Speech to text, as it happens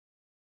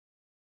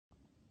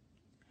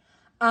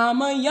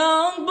I'm a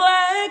young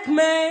black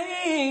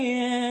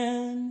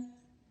man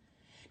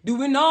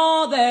doing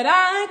all that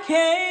I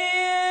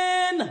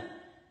can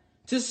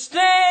to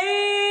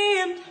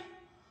stand.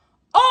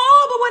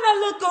 Oh, but when I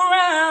look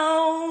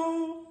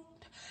around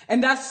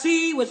and I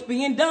see what's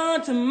being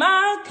done to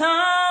my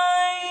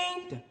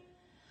kind,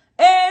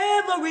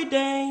 every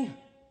day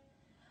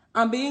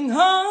I'm being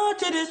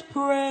hunted as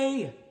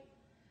prey.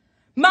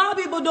 My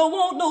people don't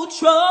want no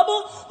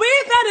trouble.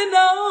 We've had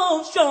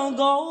enough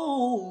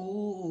struggle.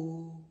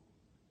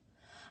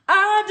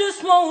 I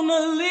just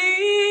wanna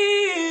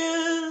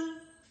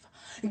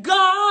live.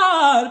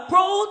 God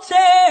protect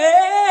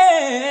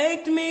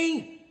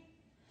me.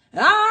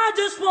 I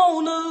just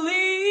wanna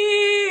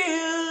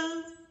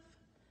live.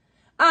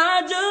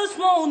 I just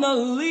wanna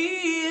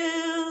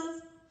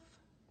live.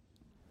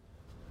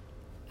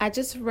 I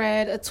just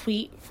read a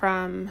tweet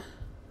from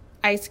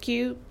Ice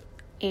Cube,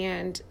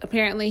 and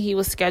apparently he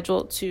was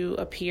scheduled to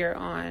appear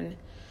on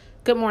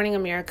Good Morning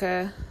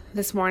America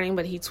this morning,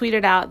 but he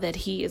tweeted out that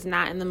he is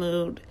not in the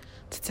mood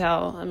to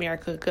tell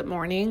America good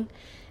morning.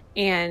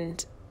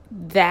 And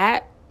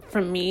that,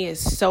 for me, is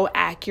so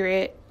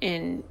accurate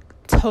and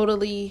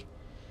totally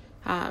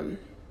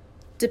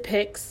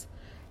depicts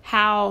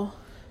how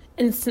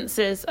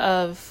instances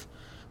of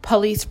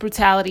police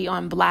brutality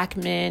on black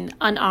men,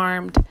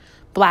 unarmed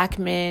black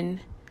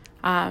men,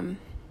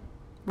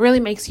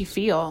 really makes you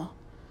feel.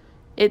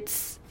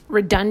 It's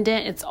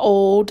redundant, it's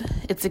old,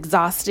 it's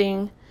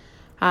exhausting,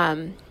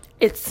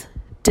 it's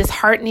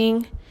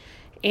disheartening,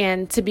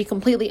 and to be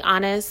completely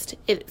honest,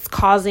 it's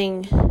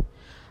causing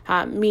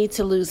me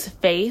to lose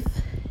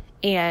faith.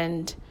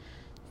 And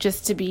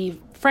just to be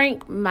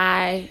frank,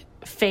 my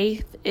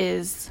faith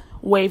is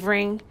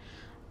wavering,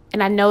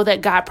 and I know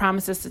that God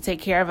promises to take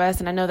care of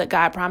us, and I know that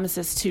God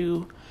promises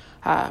to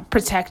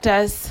protect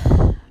us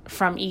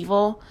from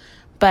evil,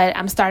 but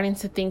I'm starting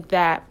to think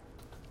that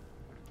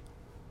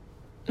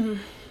I'm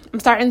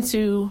starting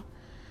to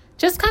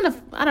just kind of,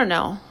 I don't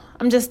know,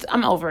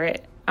 I'm over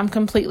it. I'm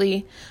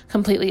completely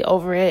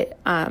over it.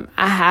 I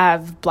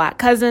have black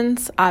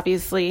cousins,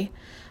 obviously.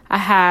 I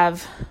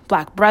have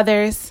black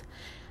brothers.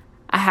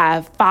 I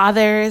have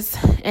fathers,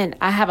 and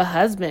I have a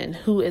husband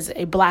who is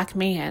a black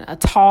man, a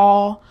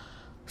tall,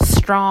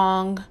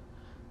 strong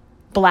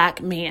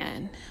black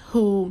man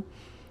who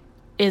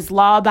is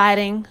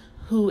law-abiding,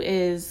 who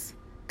is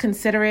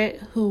considerate,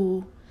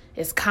 who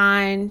is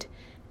kind,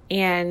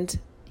 and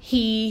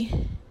he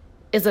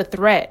is a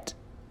threat.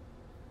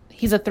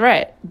 He's a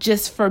threat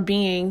just for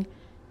being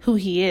who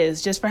he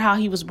is, just for how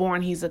he was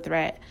born. He's a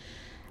threat.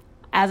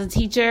 As a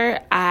teacher,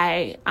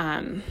 I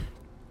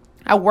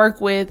work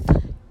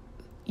with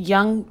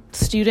young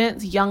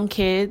students, young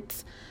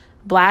kids,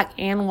 black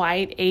and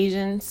white,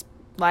 Asians,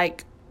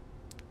 like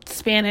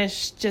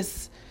Spanish,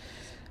 just,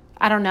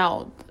 I don't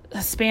know,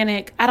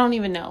 Hispanic, I don't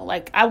even know.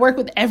 Like, I work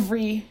with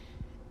every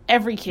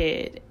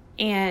kid,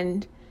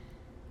 and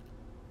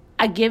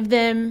I give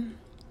them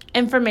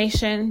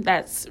information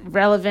that's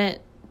relevant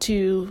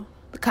to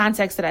the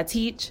context that I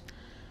teach.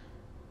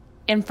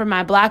 And for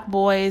my black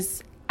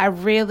boys, I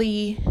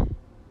really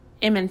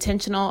am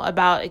intentional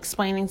about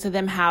explaining to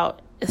them how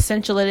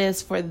essential it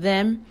is for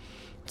them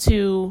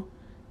to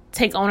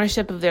take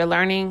ownership of their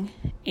learning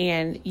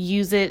and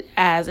use it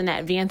as an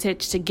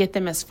advantage to get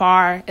them as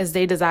far as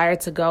they desire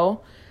to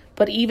go.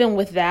 But even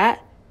with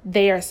that,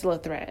 they are still a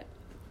threat.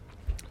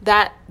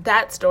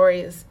 That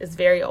story is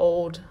very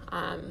old.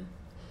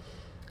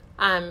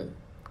 I'm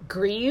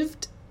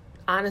grieved,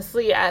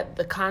 honestly, at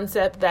the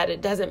concept that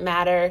it doesn't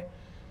matter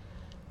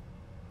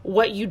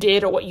what you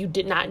did or what you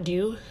did not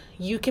do.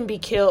 You can be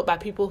killed by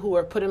people who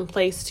are put in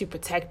place to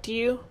protect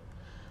you.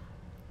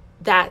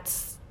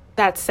 That's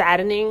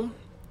saddening.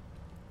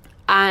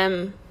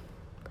 I'm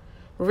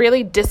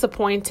really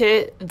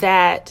disappointed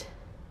that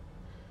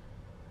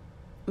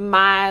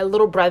my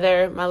little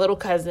brother, my little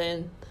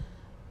cousin,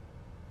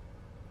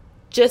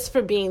 just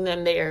for being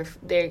them,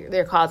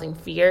 they're causing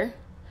fear.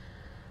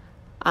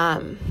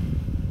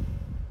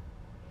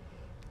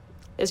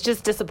 It's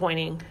just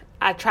disappointing.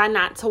 I try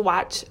not to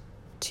watch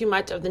too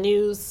much of the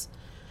news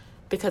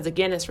because,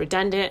 again, it's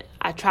redundant.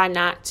 I try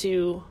not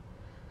to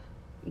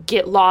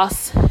get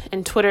lost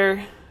in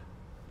Twitter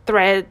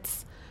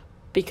threads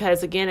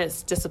because, again,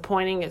 it's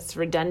disappointing. It's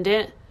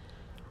redundant.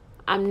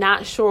 I'm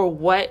not sure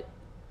what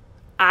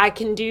I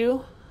can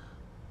do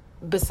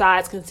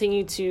besides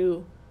continue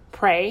to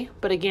pray.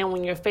 But again,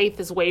 when your faith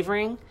is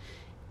wavering,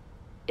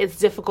 it's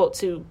difficult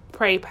to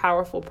pray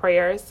powerful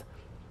prayers.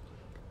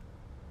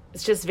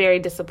 It's just very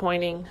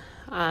disappointing.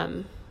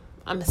 I'm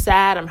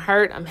sad, I'm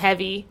hurt, I'm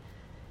heavy,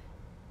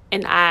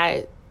 and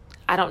I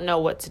don't know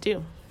what to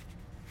do.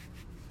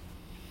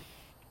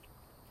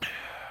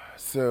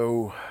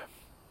 So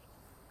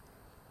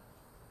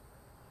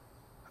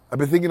I've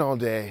been thinking all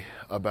day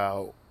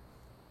about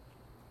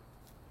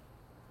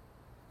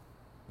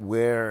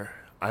where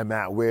I'm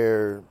at,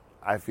 where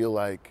I feel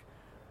like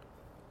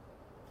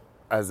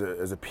as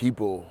a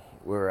people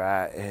we're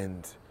at,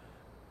 and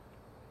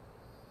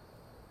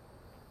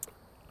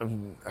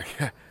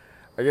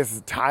I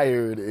guess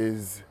tired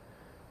is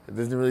It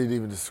doesn't really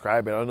even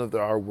describe it. I don't know if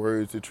there are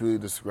words to truly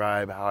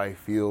describe how I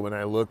feel when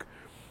I look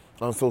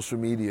on social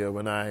media,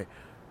 when I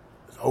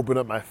open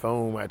up my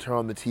phone, when I turn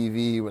on the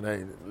TV, when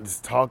I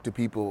just talk to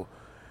people.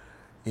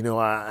 You know,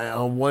 I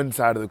on one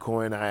side of the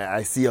coin,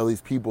 I see all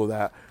these people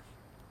that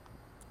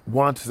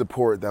want to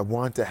support, that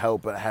want to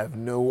help, but have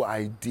no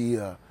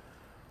idea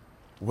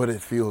what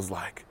it feels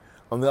like.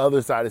 On the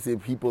other side, I see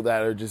people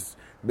that are just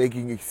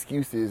making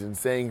excuses and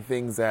saying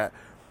things that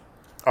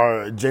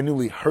are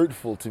genuinely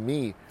hurtful to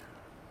me.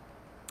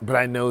 But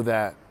I know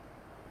that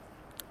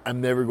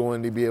I'm never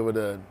going to be able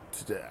to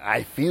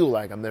I feel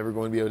like I'm never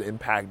going to be able to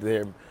impact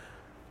them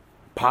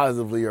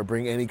positively or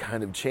bring any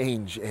kind of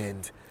change.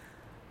 And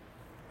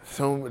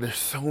there's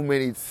so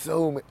many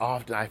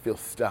often I feel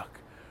stuck.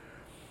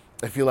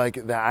 I feel like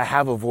that I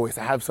have a voice,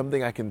 I have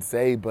something I can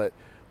say, but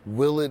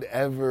will it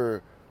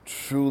ever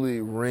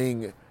truly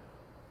ring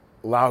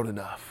loud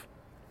enough?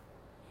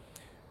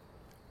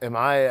 Am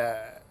I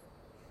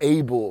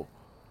able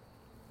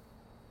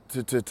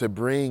to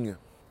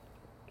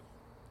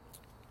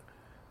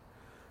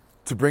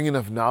bring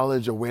enough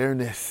knowledge,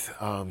 awareness?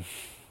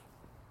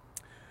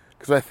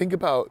 Because I think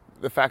about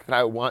the fact that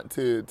I want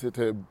to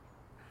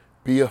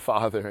be a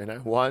father, and I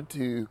want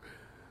to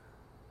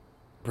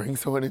bring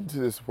someone into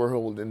this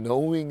world, and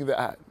knowing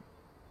that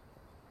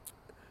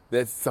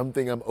that's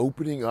something I'm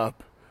opening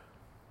up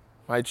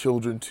my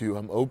children to.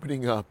 I'm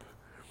opening up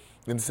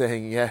and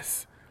saying,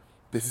 yes,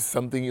 this is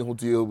something you'll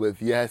deal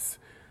with. Yes,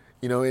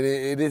 you know, it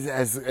is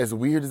as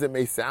weird as it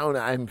may sound.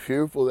 I'm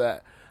fearful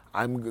that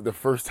the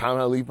first time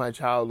I leave my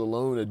child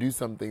alone to do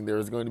something, there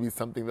is going to be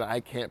something that I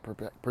can't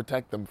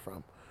protect them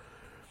from.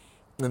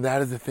 And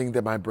that is the thing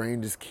that my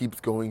brain just keeps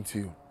going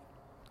to.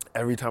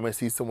 Every time I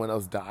see someone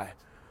else die,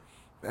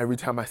 every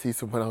time I see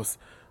someone else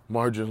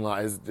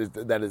marginalized,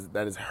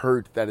 that is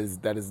hurt, that is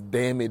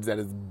damaged, that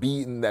is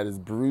beaten, that is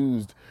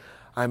bruised,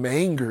 I'm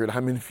angered,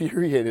 I'm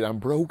infuriated, I'm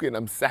broken,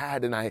 I'm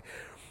sad, and I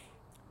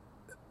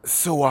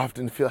so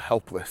often feel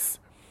helpless.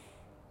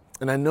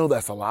 And I know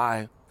that's a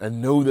lie. I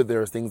know that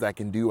there are things I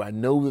can do. I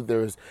know that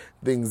there's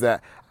things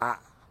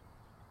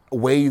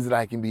ways that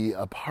I can be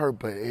a part,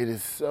 but it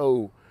is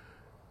so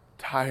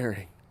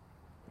tiring.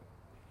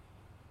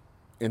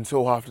 And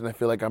so often I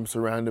feel like I'm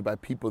surrounded by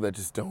people that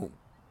just don't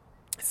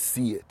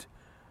see it,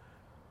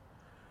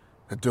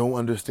 that don't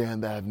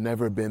understand, that I've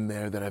never been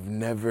there, that I've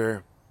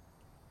never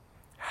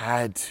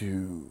had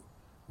to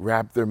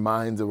wrap their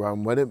minds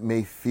around what it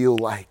may feel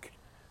like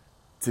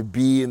to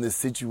be in the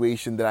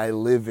situation that I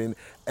live in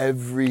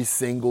every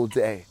single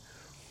day.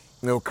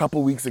 You know, a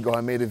couple weeks ago,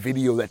 I made a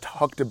video that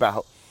talked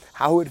about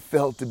how it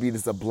felt to be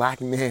just a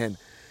black man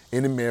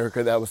in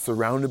America that was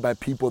surrounded by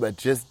people that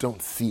just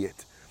don't see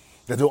it,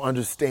 that don't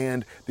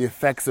understand the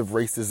effects of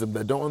racism,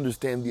 that don't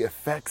understand the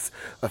effects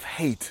of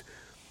hate.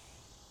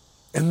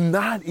 And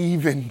not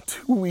even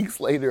 2 weeks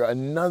later,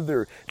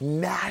 another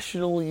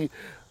nationally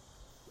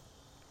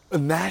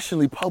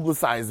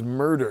publicized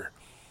murder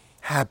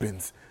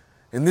happens.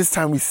 And this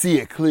time we see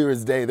it clear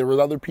as day. There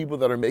were other people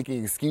that are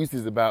making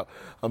excuses about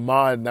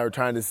Ahmaud and that were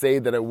trying to say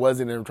that it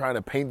wasn't and trying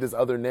to paint this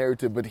other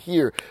narrative. But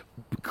here,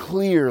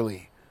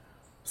 clearly,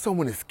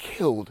 someone is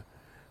killed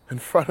in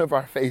front of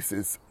our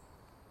faces.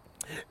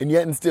 And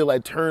yet and still I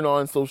turn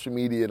on social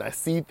media and I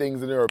see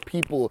things, and there are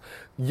people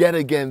yet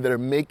again that are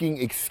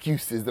making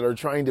excuses, that are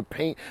trying to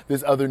paint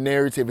this other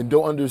narrative and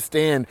don't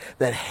understand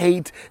that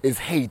hate is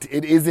hate.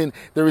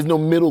 There is no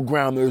middle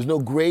ground. There is no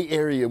gray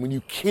area. When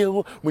you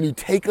kill, when you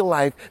take a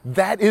life,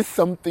 that is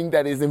something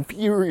that is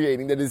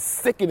infuriating, that is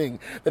sickening,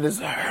 that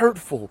is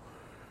hurtful.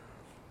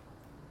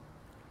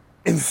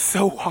 And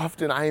so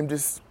often I am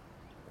just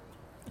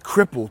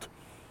crippled.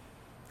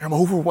 I'm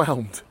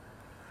overwhelmed.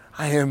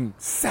 I am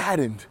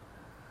saddened.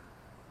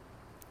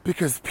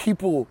 Because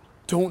people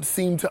don't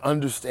seem to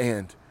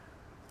understand,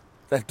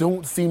 that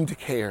don't seem to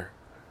care,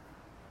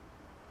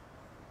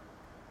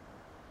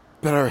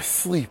 that are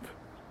asleep,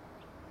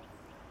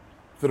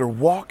 that are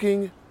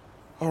walking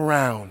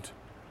around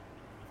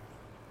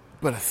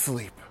but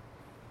asleep,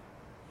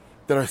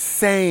 that are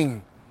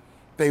saying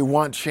they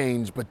want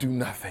change but do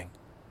nothing,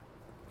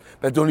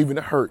 that don't even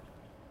hurt,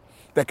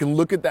 that can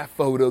look at that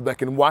photo, that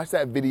can watch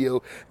that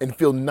video and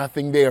feel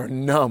nothing. They are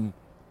numb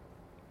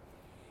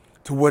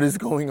to what is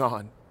going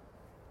on.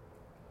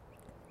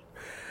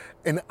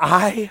 And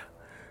I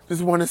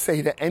just want to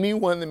say to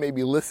anyone that may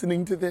be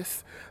listening to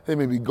this, they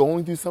may be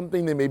going through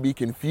something, they may be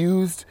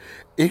confused.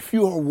 If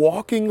you are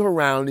walking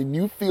around and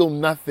you feel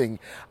nothing,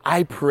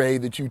 I pray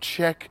that you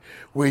check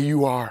where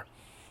you are.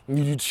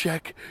 And you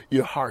check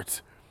your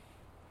heart.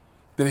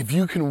 That if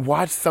you can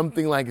watch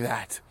something like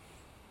that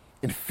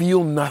and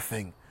feel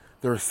nothing,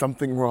 there is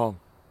something wrong.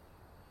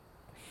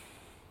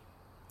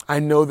 I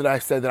know that I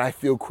said that I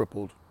feel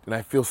crippled. And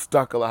I feel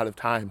stuck a lot of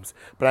times.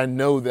 But I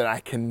know that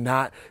I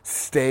cannot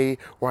stay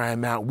where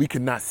I'm at. We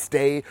cannot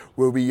stay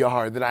where we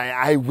are. That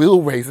I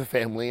will raise a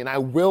family and I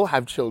will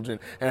have children.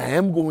 And I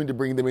am going to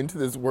bring them into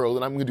this world.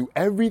 And I'm going to do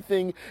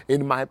everything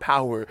in my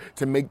power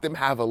to make them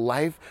have a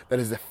life that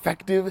is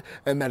effective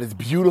and that is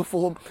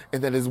beautiful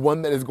and that is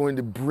one that is going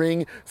to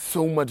bring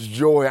so much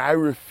joy. I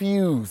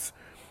refuse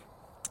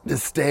to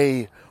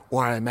stay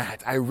where I'm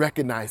at. I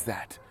recognize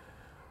that.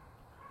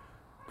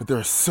 But there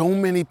are so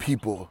many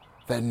people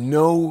that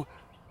know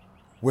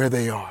where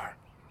they are,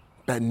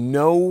 that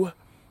know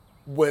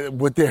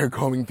what they're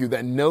going through,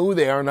 that know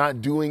they are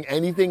not doing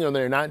anything or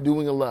they're not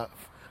doing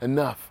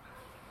enough,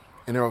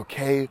 and they're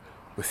okay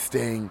with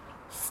staying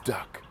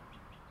stuck.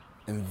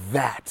 And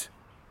that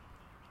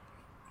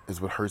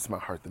is what hurts my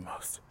heart the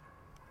most.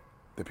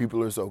 That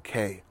people are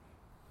okay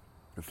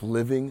with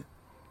living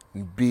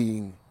and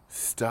being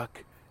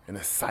stuck in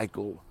a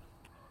cycle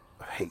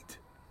of hate.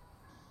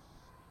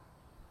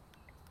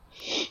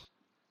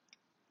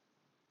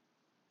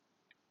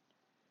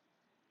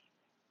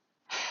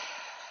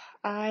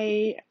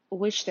 I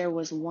wish there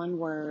was one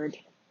word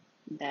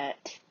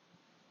that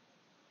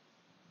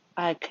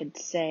I could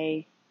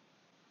say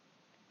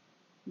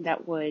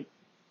that would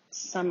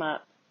sum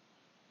up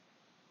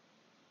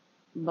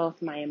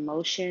both my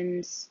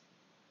emotions,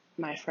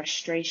 my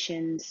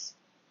frustrations,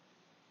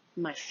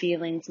 my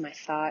feelings, my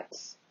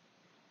thoughts.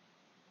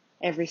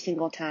 Every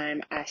single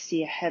time I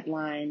see a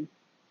headline,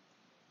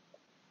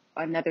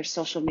 another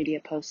social media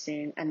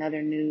posting,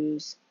 another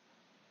news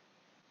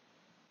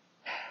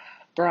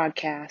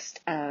broadcast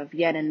of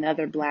yet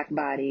another Black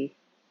body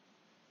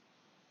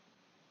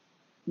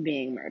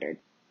being murdered.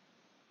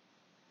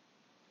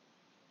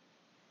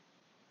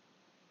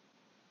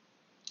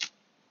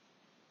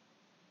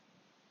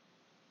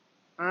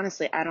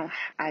 Honestly, I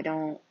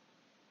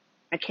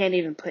can't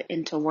even put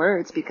into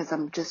words because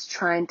I'm just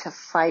trying to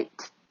fight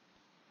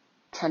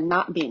to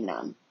not be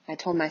numb. I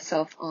told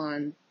myself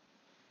on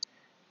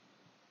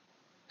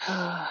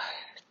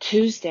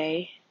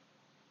Tuesday,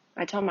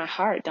 I told my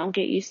heart, don't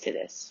get used to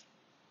this.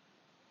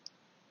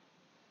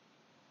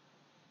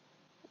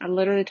 I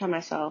literally told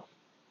myself,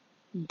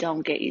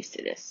 don't get used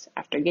to this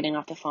after getting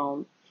off the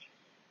phone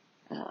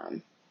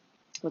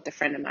with a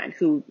friend of mine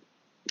who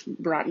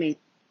brought me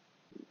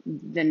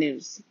the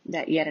news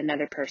that yet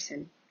another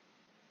person,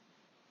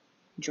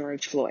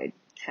 George Floyd,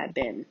 had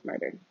been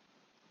murdered.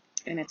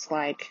 And it's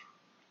like,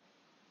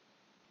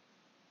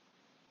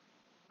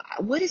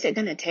 what is it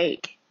going to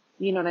take?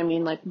 You know what I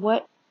mean? Like,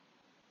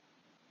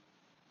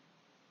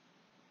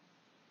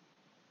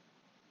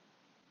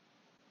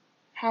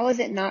 how is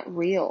it not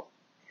real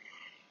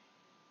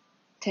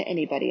to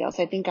anybody else?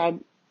 I think I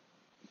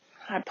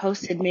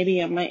posted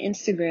maybe on my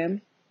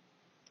Instagram,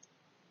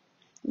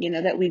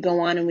 that we go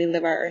on and we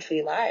live our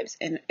earthly lives,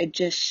 and it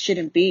just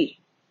shouldn't be.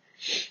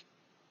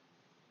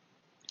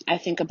 I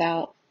think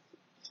about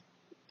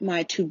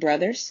my two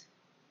brothers.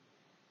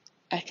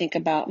 I think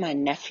about my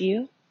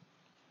nephew.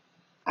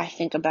 I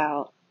think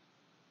about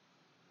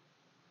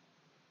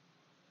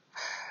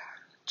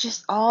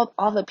just all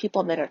the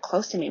people that are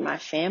close to me, my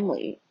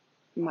family,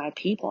 my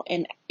people.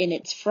 And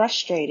it's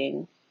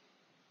frustrating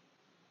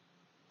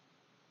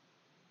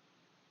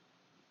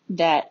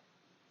that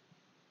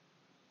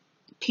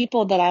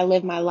people that I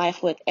live my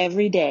life with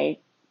every day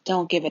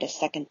don't give it a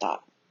second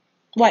thought.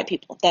 White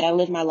people that I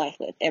live my life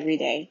with every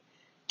day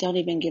don't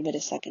even give it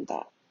a second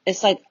thought.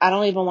 It's like, I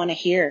don't even want to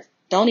hear.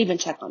 Don't even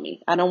check on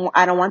me. I don't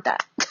want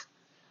that.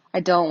 I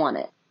don't want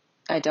it.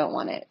 I don't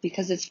want it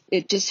because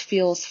it just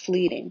feels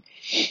fleeting,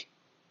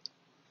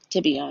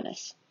 to be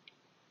honest.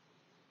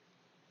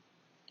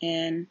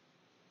 And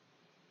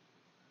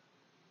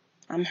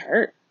I'm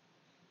hurt.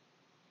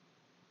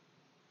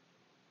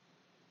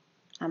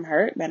 I'm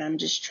hurt, but I'm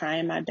just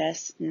trying my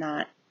best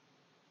not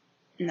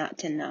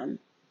to numb,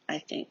 I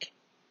think.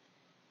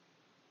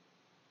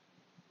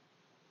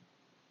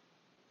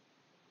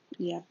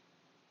 Yeah.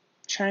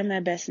 Trying my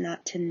best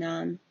not to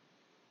numb.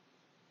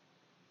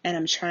 And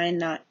I'm trying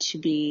not to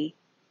be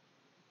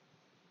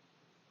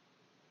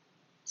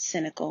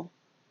cynical.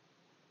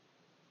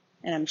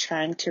 And I'm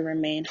trying to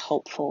remain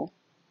hopeful.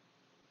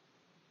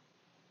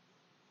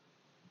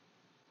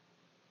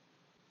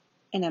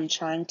 And I'm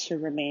trying to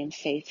remain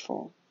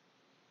faithful.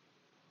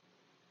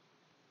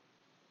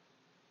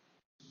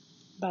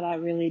 But I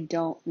really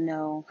don't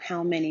know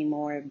how many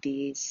more of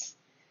these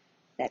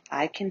that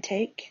I can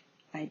take.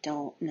 I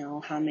don't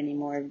know how many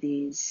more of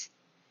these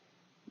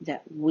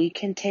that we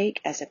can take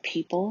as a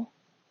people.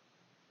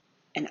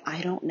 And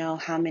I don't know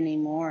how many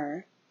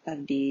more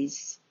of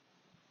these,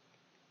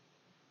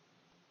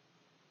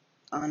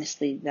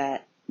 honestly,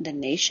 that the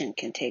nation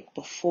can take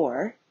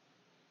before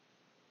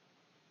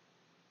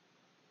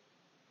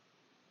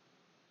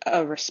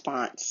a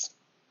response.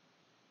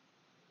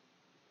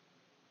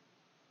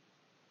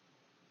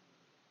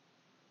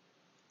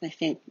 I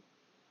think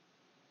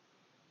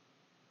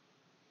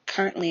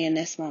currently in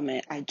this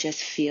moment, I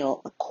just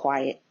feel a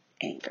quiet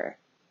anger.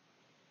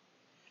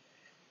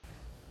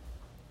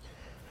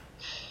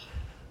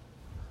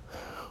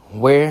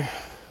 Where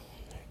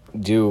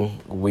do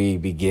we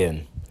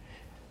begin?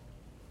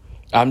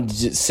 I'm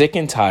just sick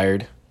and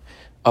tired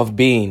of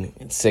being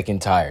sick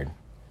and tired.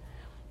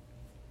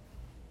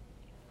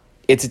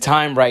 It's a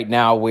time right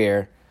now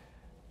where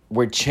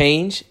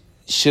change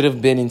should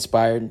have been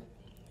inspired,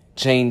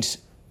 change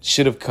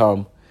should have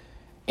come,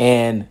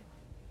 and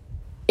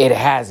it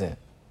hasn't,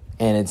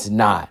 and it's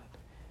not.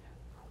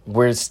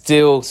 We're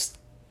still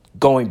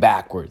going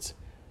backwards.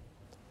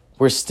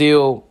 We're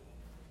still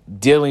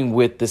dealing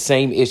with the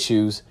same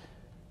issues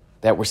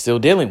that we're still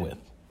dealing with,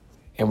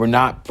 and we're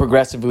not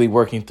progressively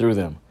working through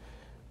them.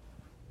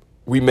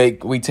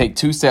 We take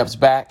 2 steps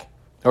back,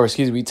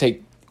 we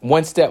take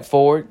 1 step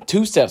forward,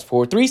 2 steps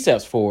forward, 3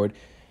 steps forward,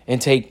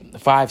 and take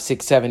 5,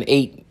 6, 7,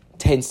 8,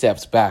 10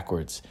 steps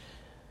backwards.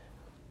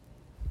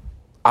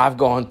 I've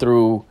gone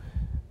through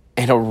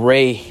an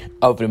array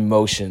of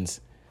emotions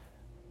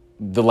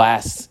the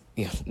last,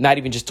 not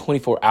even just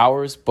 24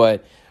 hours,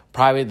 but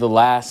probably the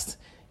last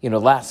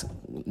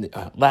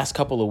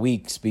couple of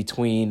weeks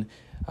between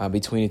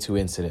the 2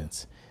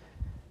 incidents.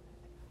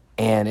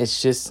 And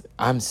it's just,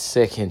 I'm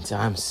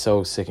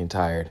so sick and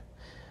tired.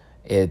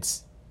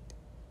 It's,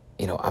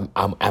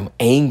 I'm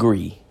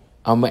angry.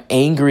 I'm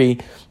angry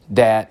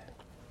that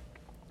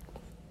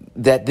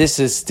this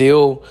is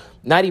still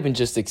not even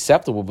just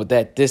acceptable, but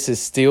that this is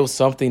still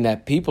something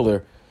that people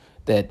are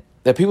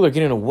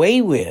getting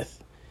away with.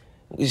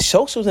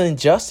 Social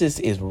injustice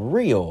is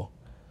real,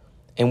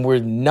 and we're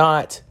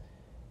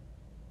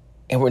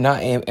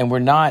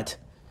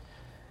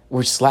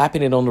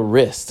slapping it on the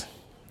wrist.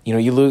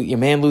 Your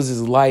man loses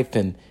his life,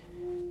 and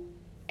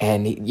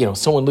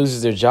someone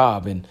loses their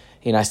job, and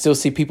I still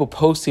see people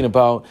posting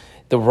about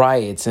the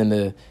riots and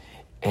the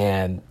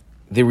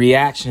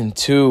reaction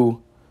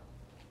to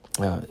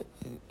the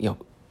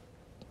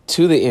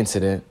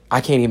incident.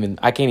 I can't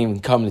even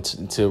come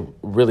to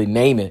really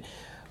name it,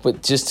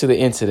 but just to the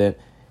incident.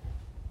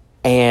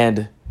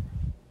 And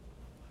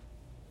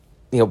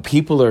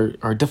people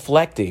are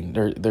deflecting.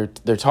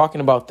 They're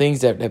talking about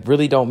things that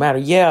really don't matter.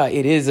 Yeah,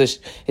 it is a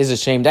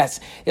shame. That's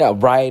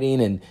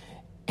rioting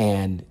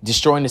and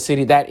destroying the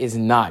city. That's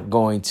not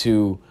going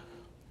to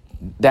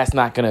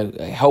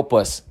help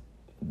us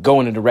go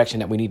in the direction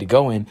that we need to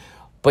go in.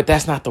 But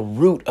that's not the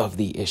root of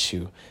the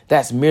issue.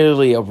 That's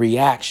merely a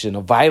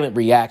violent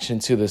reaction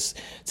to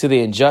the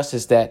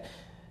injustice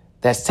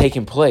that's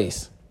taking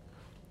place.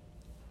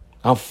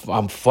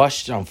 I'm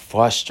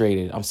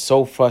frustrated. I'm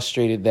so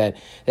frustrated that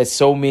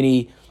so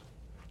many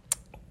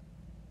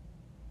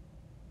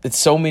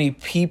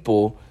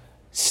people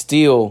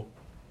still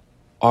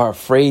are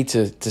afraid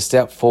to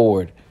step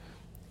forward,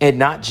 and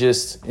not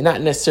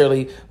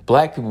necessarily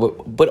black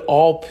people, but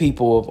all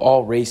people of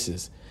all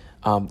races.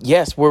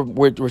 Yes,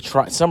 we're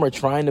trying. Some are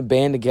trying to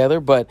band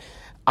together, but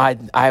I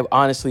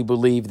honestly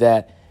believe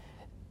that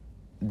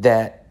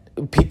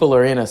people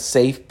are in a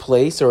safe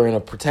place or in a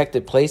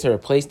protected place or a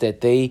place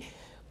that they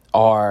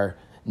are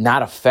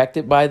not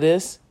affected by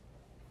this,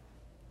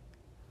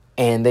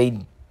 and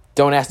they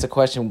don't ask the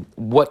question,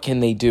 what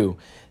can they do?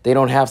 They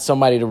don't have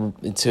somebody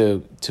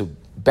to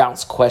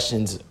bounce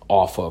questions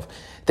off of.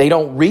 They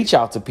don't reach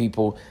out to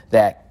people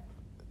that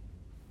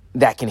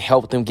can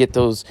help them get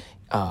those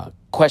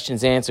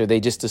questions answered. They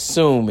just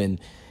assume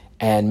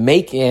and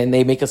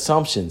they make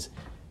assumptions.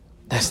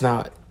 That's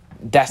not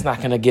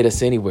going to get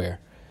us anywhere.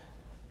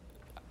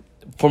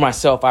 For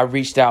myself, I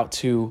reached out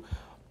to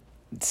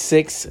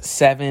 6,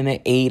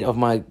 7, 8 of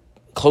my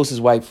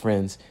closest white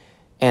friends,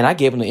 and I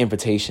gave them the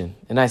invitation.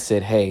 And I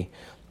said, "Hey,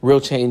 real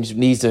change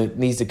needs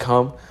to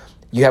come.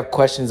 You have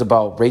questions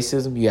about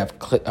racism. You have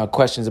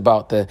questions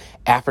about the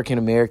African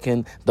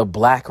American, the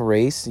black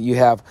race. You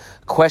have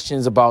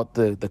questions about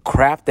the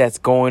crap that's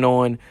going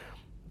on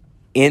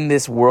in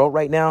this world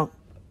right now.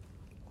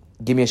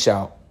 Give me a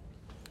shout.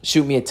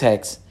 Shoot me a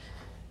text,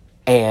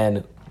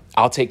 and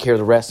I'll take care of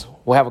the rest.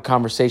 We'll have a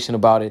conversation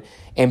about it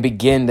and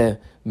begin to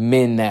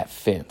mend that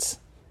fence."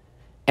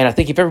 And I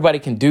think if everybody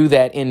can do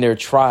that in their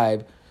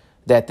tribe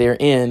that they're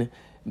in,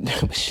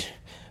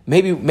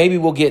 maybe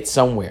we'll get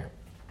somewhere.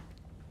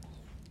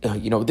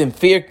 Then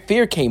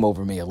fear came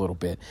over me a little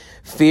bit.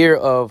 Fear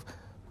of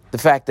the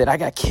fact that I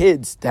got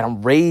kids that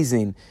I'm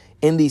raising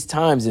in these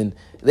times, and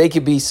they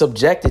could be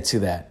subjected to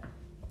that.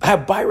 I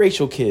have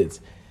biracial kids.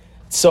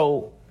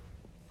 So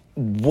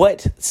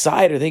what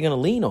side are they going to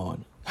lean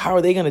on? How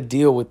are they going to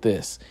deal with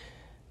this?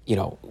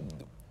 A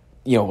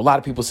lot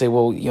of people say,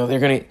 well, they're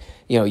going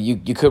to,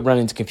 you could run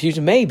into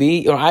confusion.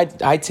 Maybe,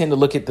 I tend to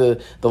look at the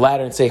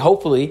latter and say,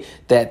 hopefully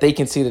that they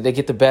can see that they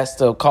get the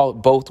best of, call it,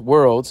 both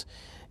worlds.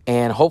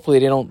 And hopefully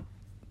they don't,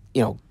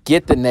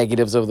 get the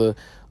negatives of the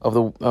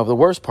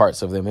worst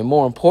parts of them. And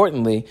more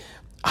importantly,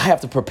 I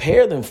have to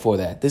prepare them for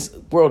that. This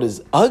world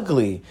is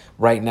ugly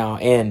right now,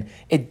 and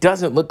it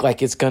doesn't look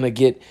like it's going to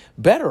get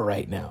better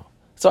right now.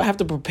 So I have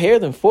to prepare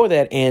them for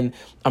that. And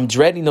I'm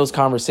dreading those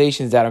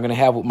conversations that I'm going to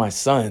have with my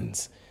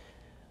sons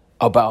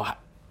about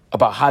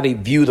how they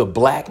view the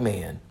black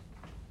man,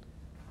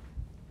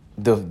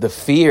 the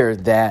fear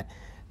that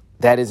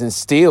is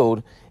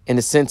instilled in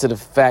the sense of the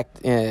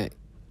fact,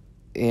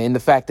 in the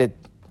fact that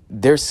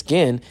their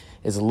skin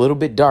is a little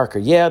bit darker.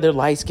 Yeah, they're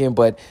light skinned,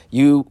 but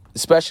you,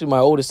 especially my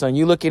oldest son,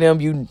 you look at him,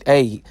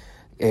 he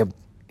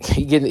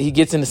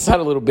gets in the sun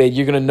a little bit.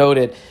 You're gonna know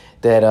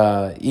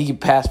that he can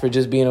pass for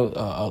just being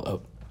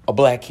a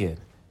black kid.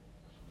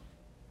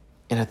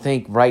 And I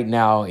think right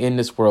now in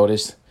this world,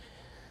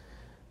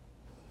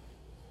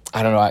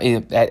 I don't know.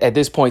 At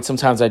this point,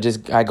 sometimes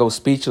I go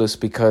speechless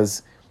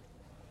because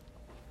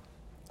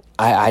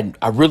I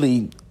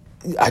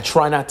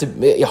try not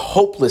to.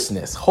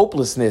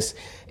 Hopelessness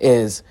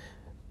is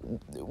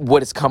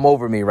what has come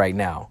over me right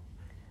now.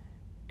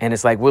 And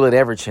it's like, will it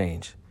ever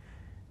change?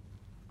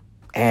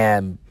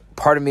 And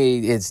part of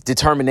me is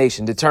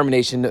determination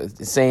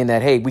saying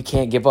that, hey, we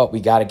can't give up. We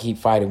got to keep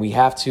fighting. We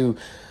have to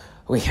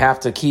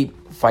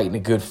keep fighting a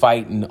good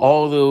fight, and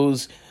all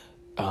those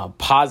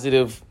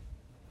positive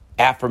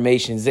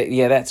affirmations.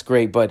 That's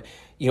great. But,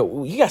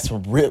 we got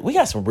some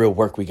real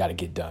work we got to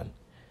get done.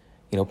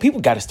 People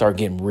got to start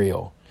getting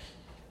real.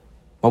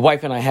 My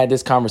wife and I had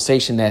this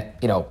conversation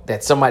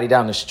that somebody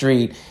down the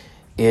street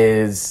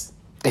is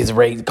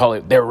racist. Call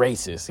it, they're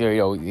racist.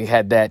 You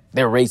had that,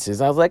 they're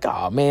racist. I was like,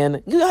 oh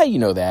man, how you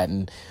know that?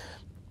 And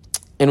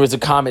it was a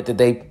comment that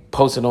they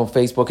posted on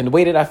Facebook. And the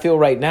way that I feel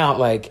right now,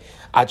 like,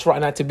 I try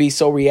not to be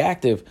so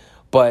reactive,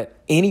 but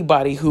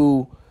anybody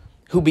who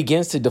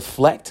begins to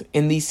deflect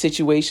in these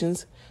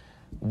situations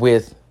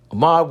with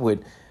Ahmaud,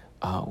 with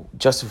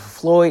Justice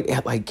Floyd,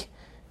 like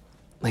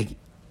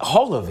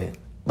all of it.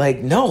 Like,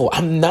 no,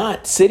 I'm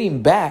not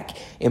sitting back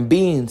and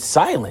being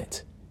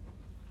silent.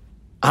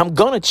 I'm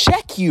going to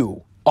check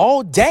you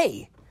all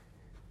day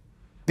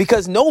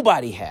because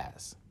nobody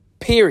has,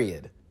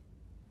 period.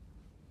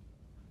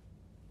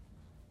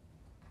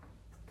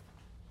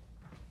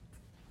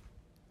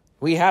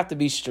 We have to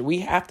be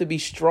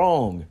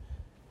strong.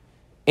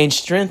 And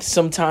strength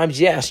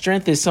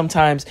is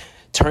sometimes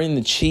turning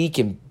the cheek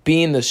and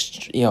being the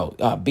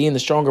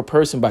stronger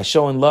person by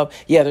showing love.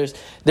 Yeah,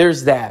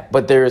 there's that,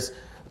 but there's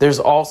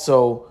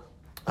also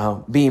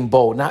being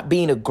bold, not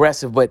being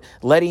aggressive, but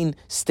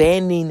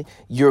standing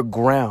your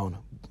ground,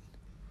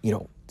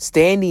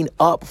 standing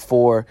up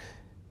for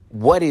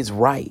what is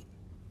right.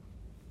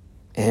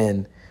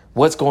 And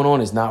what's going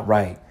on is not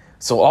right.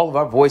 So all of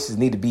our voices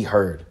need to be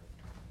heard.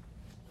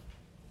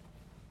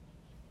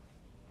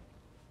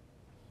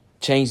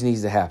 Change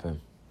needs to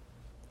happen.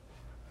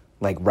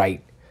 Like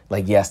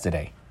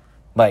yesterday,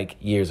 like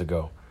years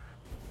ago.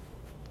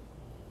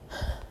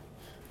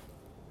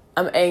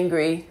 I'm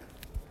angry.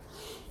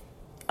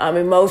 I'm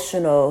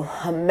emotional.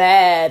 I'm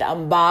mad.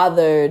 I'm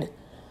bothered.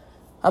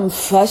 I'm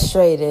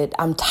frustrated.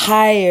 I'm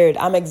tired.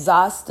 I'm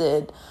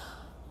exhausted.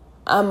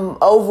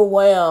 I'm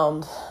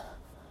overwhelmed.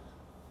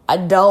 I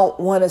don't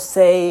want to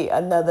say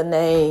another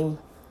name.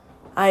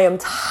 I am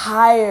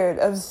tired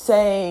of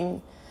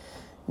saying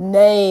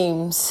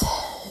names,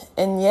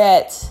 and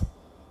yet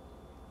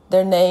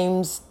their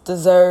names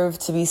deserve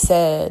to be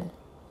said.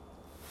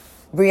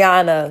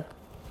 Brianna,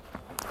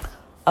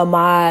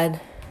 Ahmaud,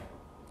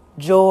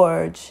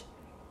 George,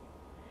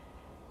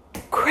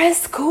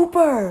 Chris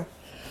Cooper,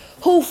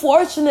 who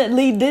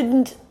fortunately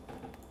didn't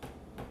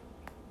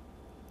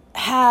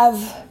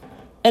have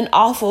an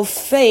awful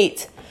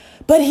fate,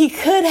 but he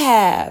could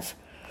have.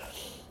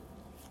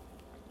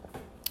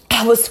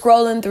 I was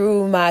scrolling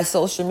through my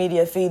social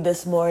media feed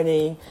this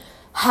morning,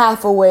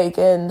 half awake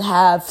and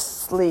half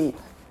asleep,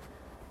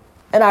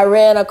 and I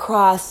ran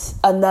across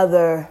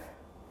another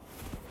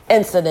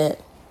incident.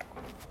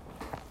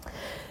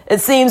 It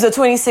seems a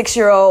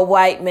 26-year-old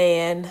white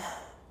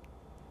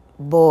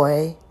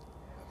boy,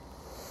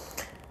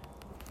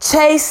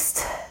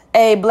 chased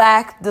a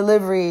black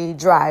delivery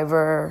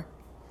driver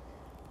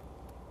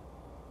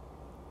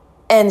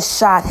and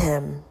shot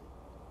him.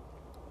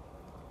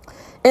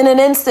 In an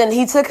instant,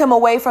 he took him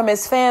away from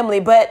his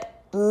family,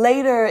 but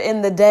later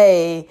in the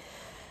day,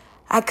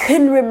 I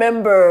couldn't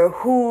remember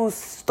whose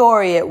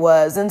story it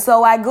was. And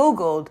so I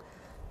Googled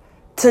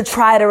to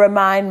try to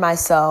remind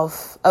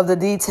myself of the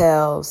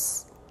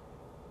details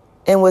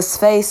and was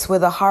faced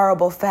with a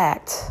horrible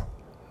fact.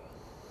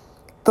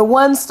 The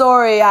one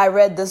story I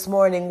read this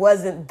morning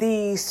wasn't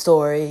the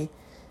story.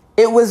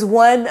 It was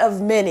one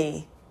of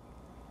many.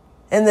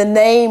 And the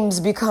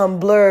names become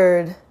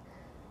blurred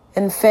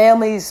and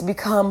families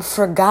become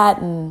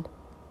forgotten.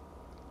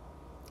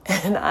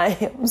 And I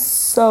am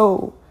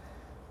so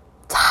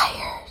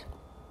tired.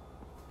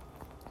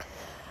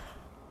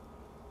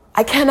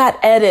 I cannot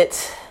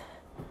edit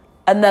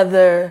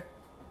another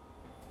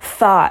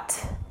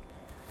thought.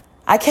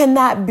 I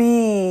cannot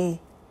be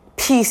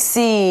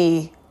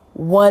PC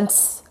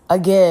once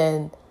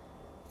again.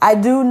 I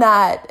do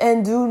not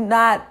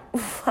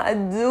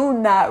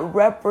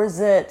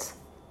represent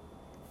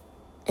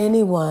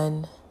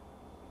anyone,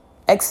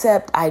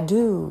 except I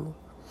do.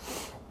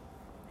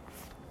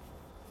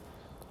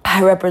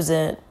 I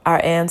represent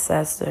our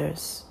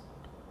ancestors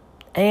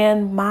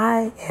and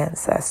my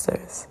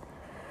ancestors.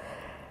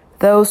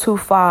 Those who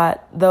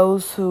fought,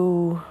 those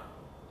who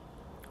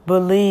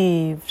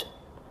believed,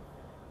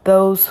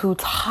 those who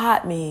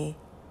taught me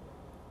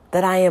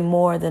that I am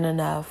more than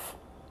enough.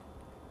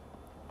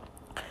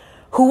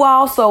 who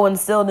also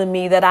instilled in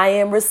me that I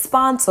am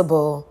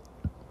responsible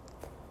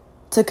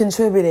to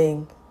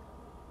contributing,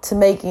 to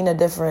making a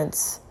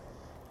difference.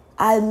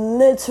 I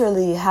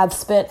literally have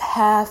spent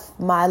half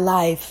my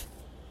life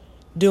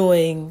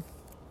doing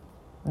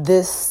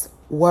this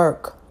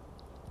work.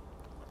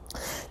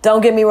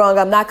 Don't get me wrong,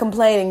 I'm not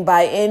complaining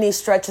by any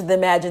stretch of the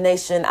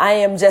imagination. I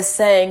am just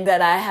saying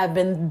that I have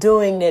been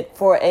doing it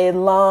for a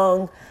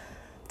long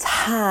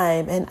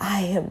time, and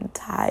I am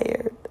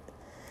tired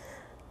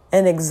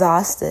and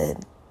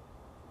exhausted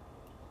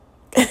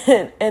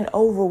and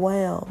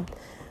overwhelmed.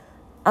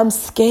 I'm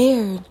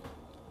scared.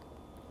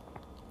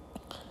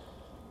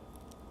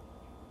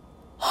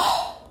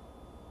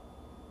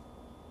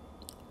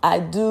 I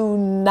do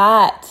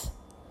not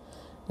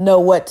know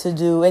what to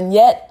do, and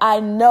yet I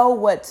know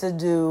what to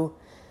do.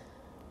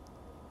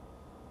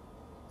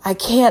 I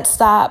can't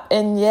stop,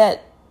 and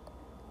yet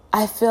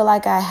I feel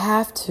like I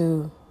have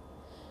to.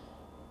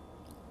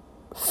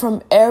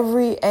 From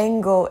every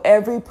angle,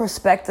 every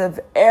perspective,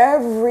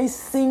 every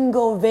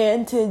single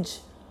vantage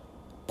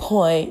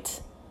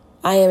point,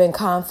 I am in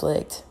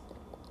conflict.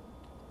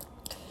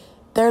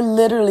 There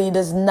literally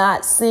does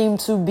not seem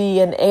to be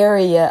an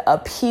area, a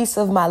piece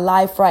of my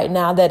life right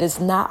now that is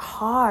not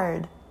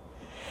hard.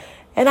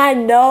 And I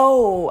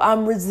know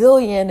I'm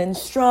resilient and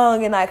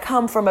strong, and I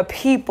come from a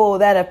people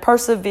that have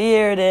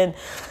persevered and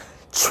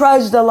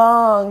trudged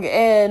along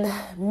and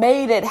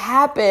made it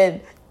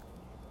happen.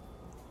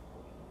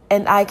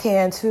 And I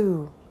can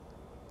too.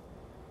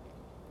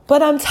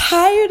 But I'm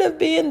tired of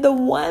being the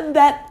one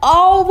that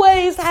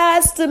always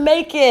has to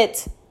make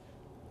it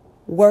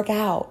work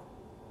out.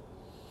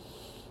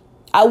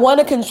 I want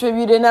to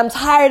contribute, and I'm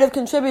tired of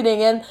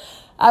contributing, and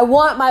I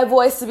want my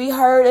voice to be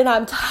heard, and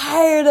I'm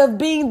tired of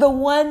being the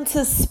one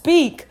to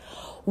speak.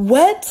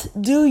 What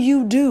do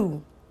you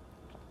do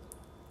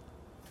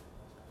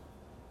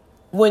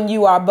when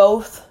you are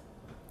both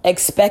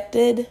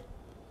expected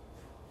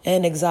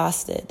and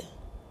exhausted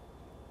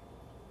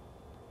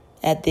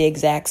at the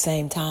exact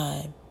same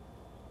time?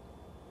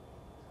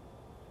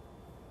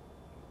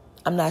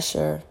 I'm not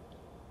sure.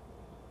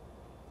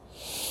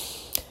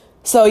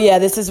 So yeah,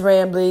 this is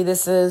rambly.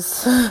 This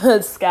is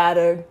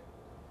scattered.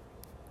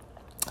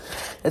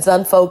 It's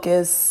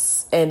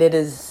unfocused, and it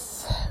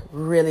is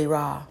really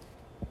raw.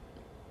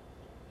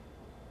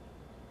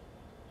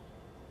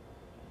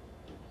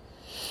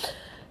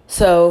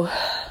 So,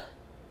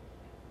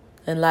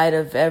 in light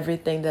of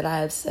everything that I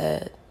have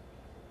said,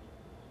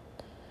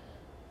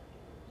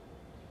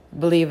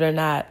 believe it or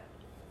not,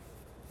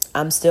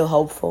 I'm still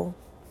hopeful.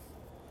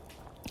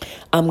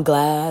 I'm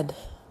glad.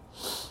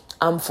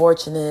 I'm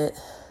fortunate.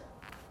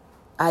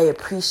 I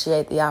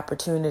appreciate the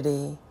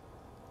opportunity.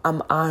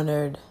 I'm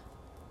honored.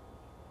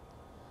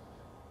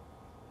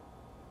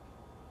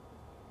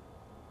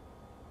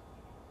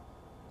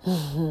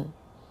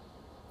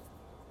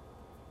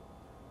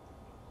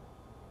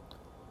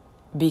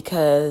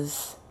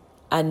 Because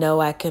I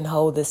know I can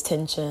hold this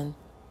tension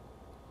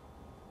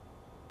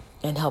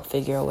and help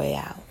figure a way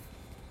out.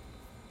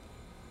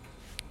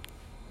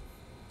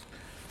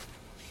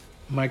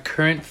 My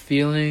current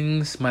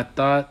feelings, my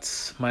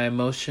thoughts, my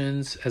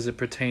emotions as it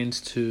pertains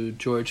to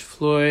George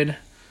Floyd,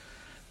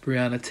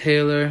 Breonna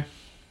Taylor,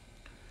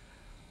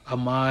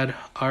 Ahmaud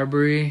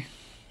Arbery,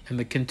 and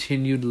the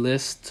continued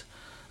list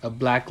of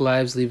Black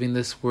lives leaving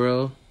this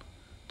world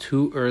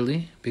too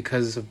early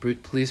because of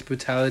police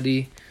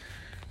brutality,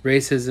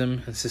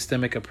 racism, and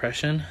systemic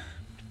oppression.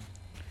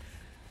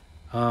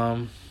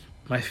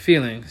 My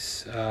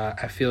feelings,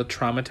 I feel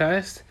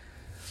traumatized,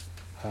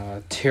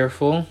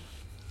 tearful,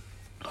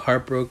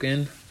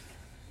 heartbroken,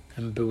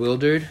 and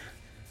bewildered.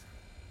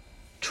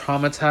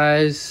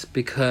 Traumatized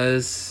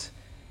because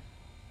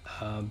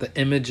the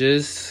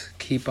images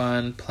keep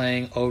on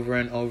playing over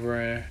and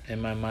over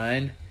in my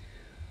mind.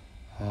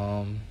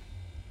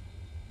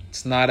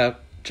 It's not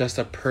just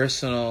a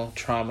personal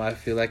trauma. I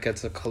feel like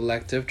it's a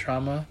collective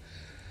trauma.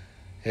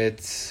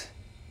 It's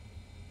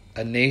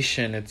a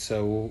nation. It's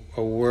a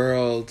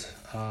world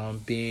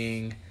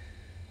being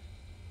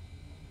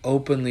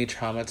openly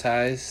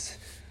traumatized,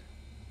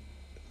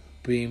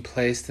 being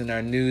placed in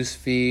our news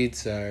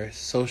feeds, our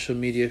social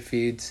media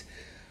feeds.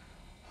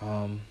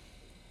 I'm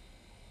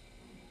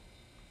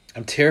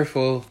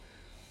tearful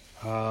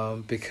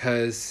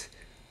because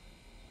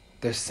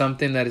there's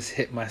something that has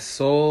hit my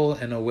soul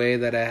in a way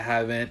that I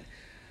haven't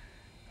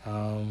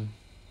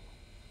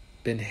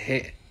been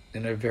hit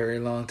in a very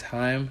long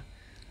time.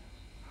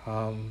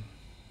 I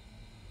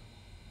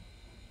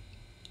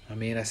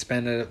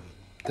spent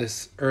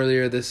this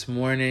earlier this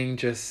morning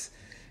just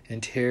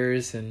in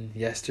tears, and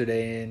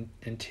yesterday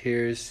in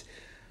tears,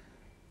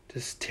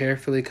 just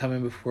tearfully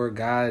coming before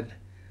God,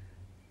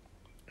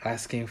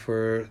 asking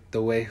for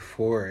the way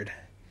forward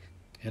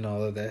in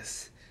all of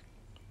this.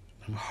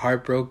 I'm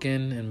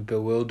heartbroken and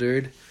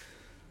bewildered.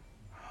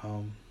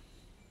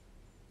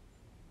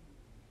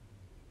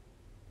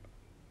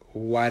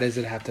 Why does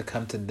it have to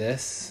come to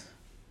this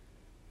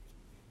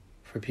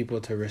for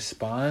people to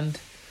respond?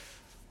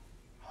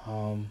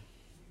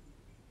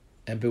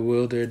 And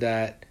bewildered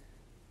that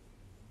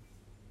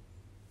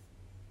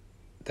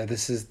that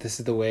this is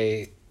the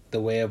way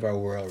of our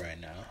world right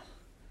now.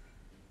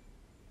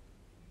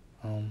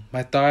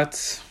 My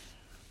thoughts,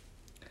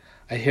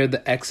 I hear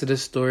the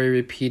Exodus story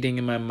repeating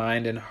in my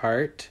mind and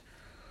heart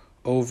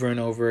over and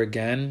over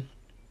again.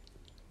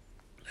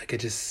 I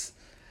could just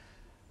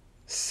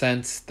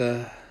sense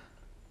the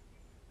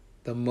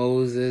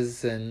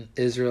Moses and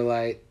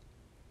Israelite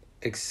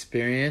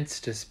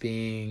experience just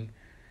being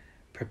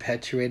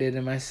perpetuated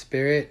in my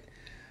spirit.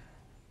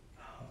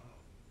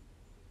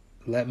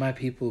 Let my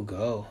people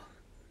go.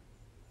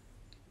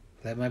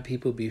 Let my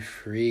people be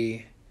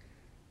free.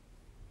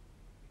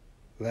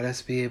 Let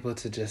us be able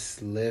to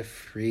just live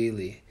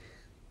freely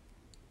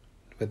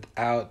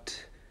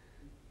without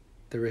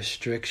the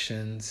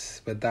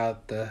restrictions,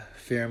 without the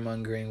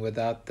fear-mongering,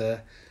 without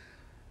the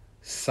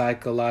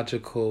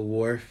psychological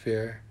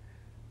warfare,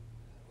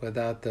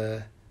 without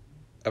the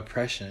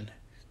oppression.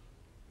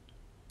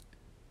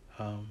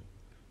 I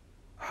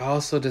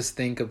also just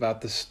think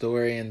about the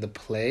story and the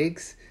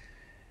plagues,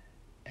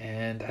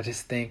 and I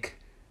just think,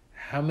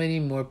 how many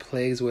more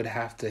plagues would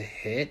have to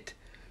hit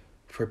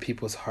for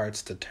people's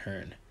hearts to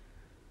turn?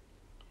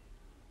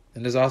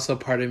 And there's also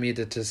part of me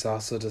that just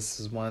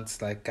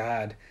wants, like,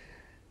 God,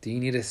 do you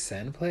need to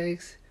send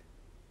plagues?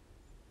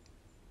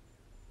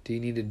 Do you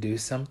need to do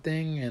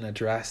something in a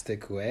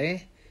drastic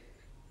way?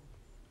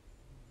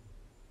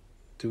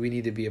 Do we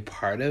need to be a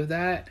part of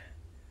that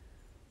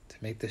to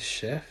make the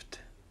shift?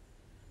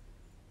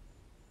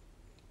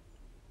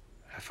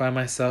 I find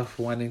myself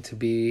wanting to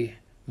be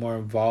more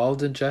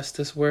involved in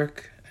justice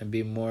work and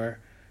be more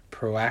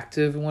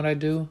proactive in what I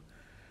do.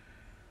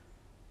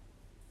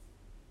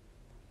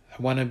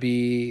 I want to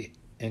be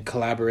in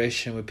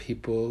collaboration with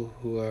people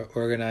who are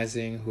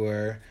organizing, who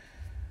are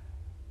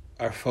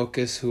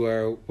focused, who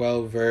are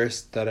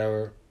well-versed, that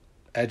are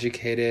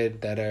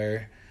educated, that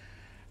are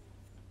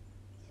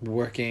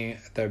working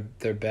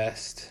their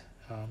best,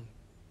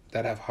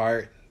 that have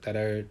heart, that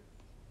are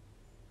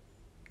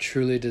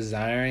truly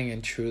desiring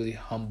and truly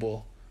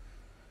humble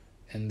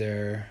in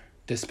their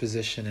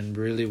disposition and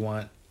really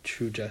want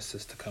true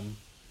justice to come.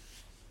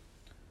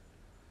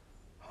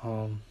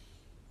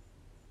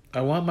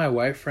 I want my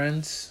white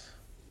friends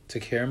to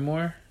care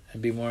more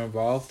and be more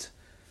involved.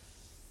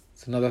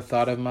 It's another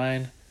thought of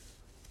mine.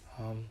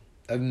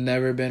 I've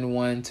never been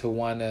one to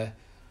want to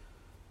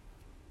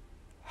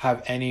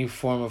have any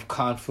form of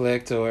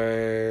conflict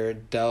or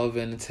delve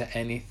into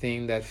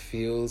anything that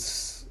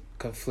feels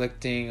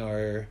conflicting,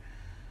 or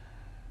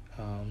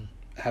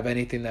have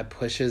anything that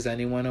pushes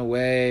anyone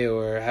away,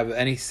 or have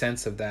any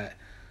sense of that.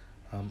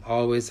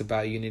 Always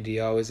about unity,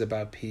 always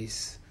about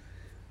peace.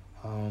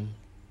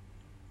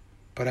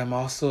 But I'm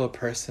also a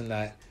person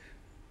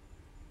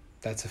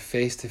that's a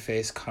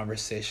face-to-face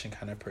conversation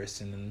kind of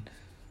person. And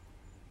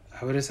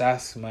I would just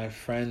ask my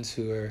friends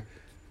who are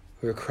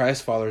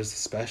Christ followers,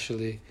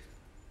 especially,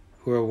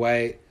 who are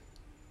white,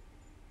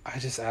 I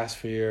just ask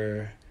for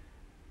your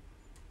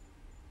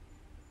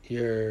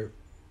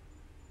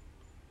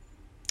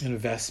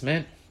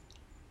investment,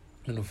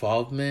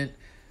 involvement,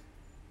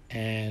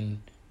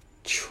 and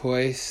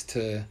choice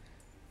to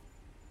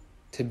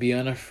be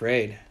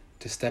unafraid,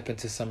 to step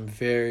into some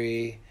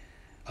very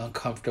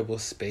uncomfortable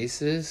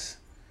spaces,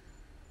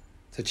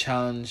 to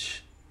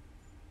challenge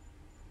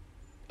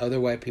other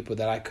white people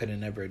that I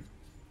couldn't ever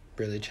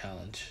really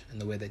challenge in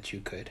the way that you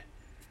could.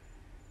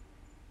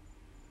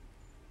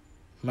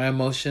 My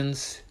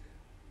emotions,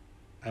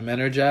 I'm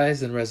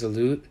energized and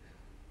resolute,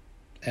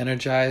 and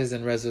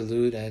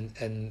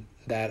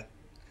that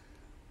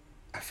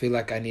I feel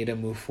like I need to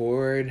move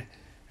forward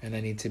and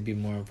I need to be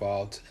more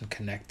involved and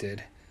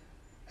connected.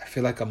 I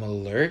feel like I'm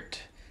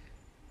alert.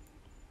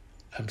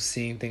 I'm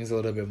seeing things a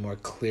little bit more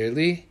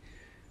clearly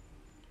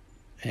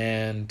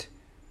and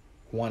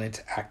wanting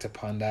to act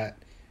upon that.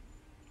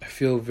 I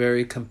feel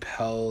very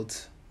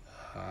compelled.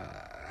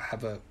 I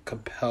have a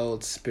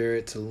compelled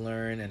spirit to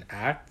learn and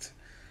act.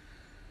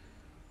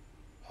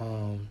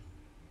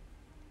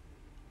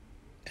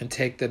 And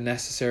take the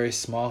necessary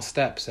small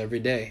steps every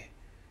day.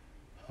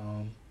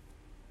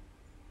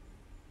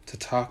 To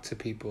talk to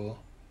people.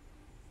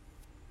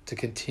 To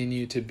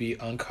continue to be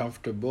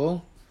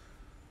uncomfortable,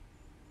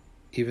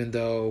 even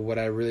though what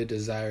I really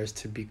desire is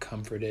to be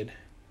comforted.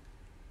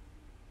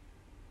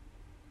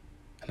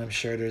 And I'm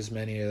sure there's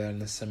many of that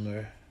in a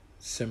similar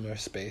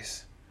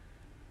space.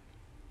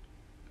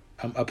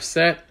 I'm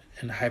upset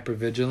and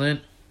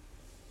hypervigilant.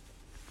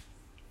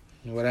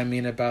 And what I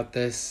mean about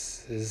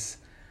this is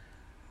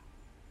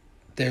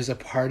there's a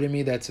part of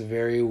me that's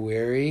very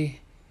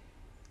wary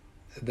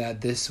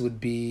that this would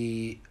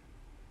be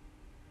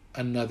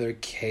another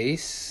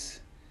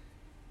case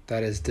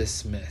that is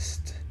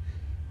dismissed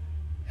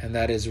and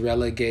that is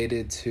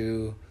relegated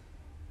to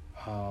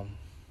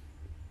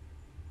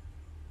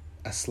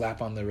a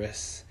slap on the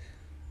wrist.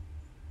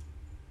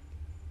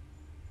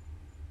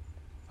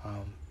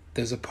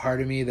 There's a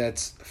part of me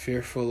that's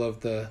fearful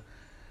of the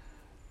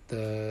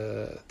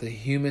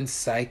human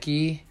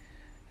psyche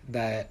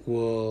that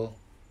will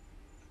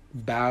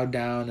bow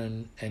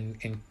down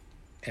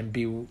and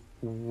be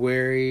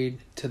worried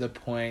to the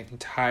point,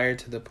 tired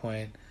to the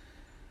point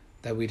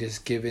that we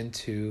just give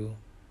into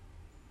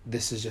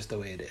this is just the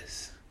way it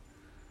is.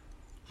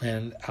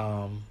 And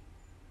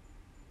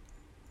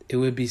it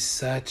would be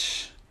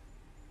such...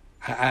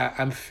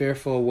 I'm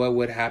fearful what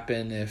would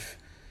happen if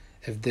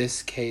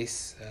this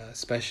case,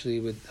 especially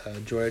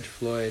with George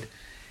Floyd,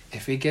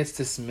 if it gets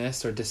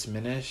dismissed or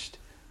diminished,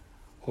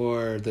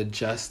 or the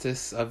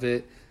justice of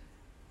it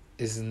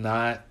is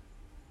not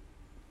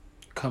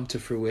come to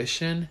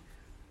fruition,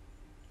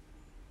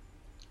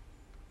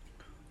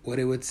 what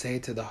it would say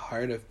to the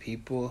heart of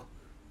people,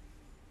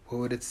 what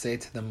would it say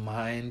to the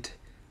mind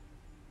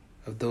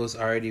of those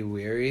already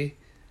weary?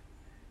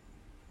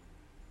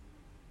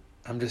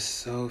 I'm just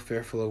so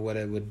fearful of what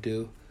it would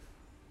do.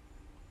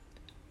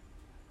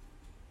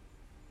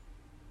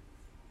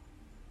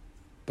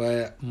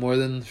 But more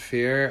than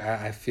fear,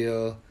 I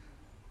feel,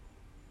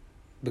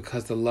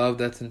 because the love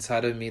that's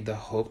inside of me, the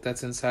hope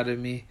that's inside of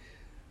me,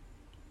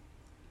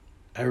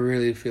 I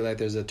really feel like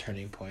there's a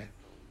turning point.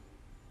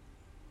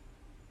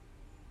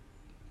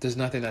 There's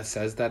nothing that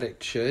says that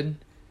it should,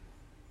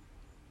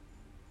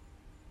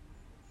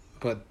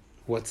 but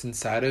what's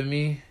inside of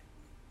me,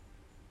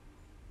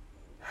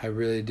 I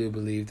really do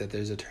believe that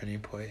there's a turning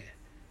point.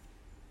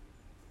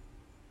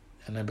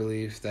 And I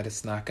believe that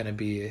it's not going to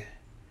be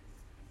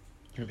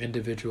an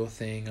individual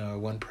thing, or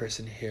one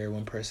person here,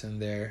 one person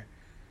there.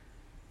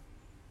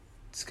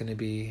 It's going to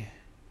be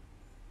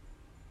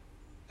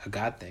a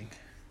God thing,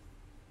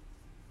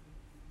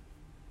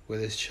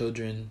 with his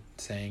children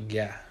saying,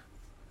 yeah,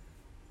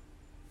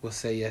 we'll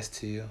say yes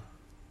to you.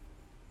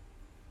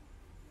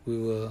 We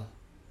will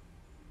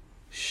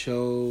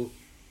show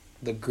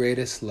the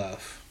greatest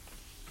love,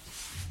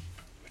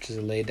 which is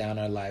to lay down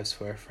our lives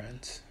for our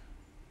friends.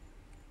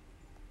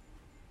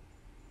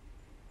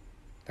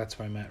 That's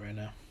where I'm at right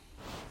now.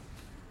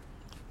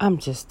 I'm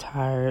just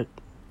tired.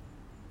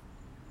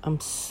 I'm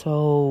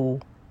so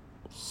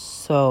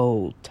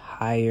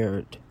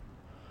tired.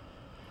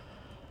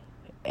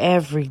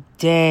 Every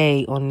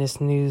day on this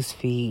news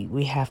feed,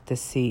 we have to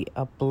see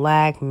a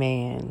black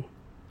man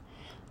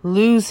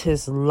lose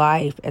his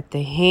life at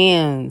the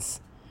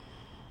hands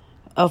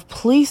of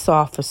police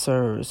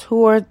officers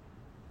who are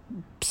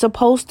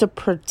supposed to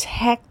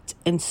protect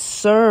and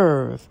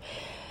serve.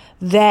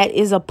 That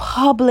is a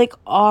public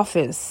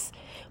office.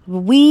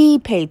 We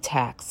pay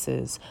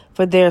taxes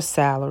for their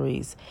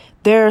salaries.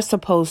 They're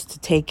supposed to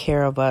take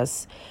care of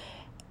us.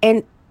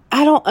 And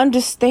I don't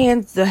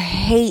understand the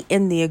hate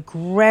and the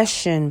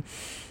aggression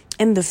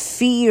and the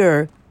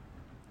fear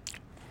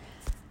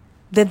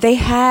that they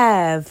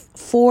have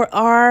for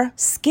our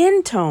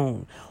skin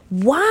tone.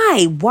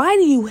 Why? Why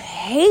do you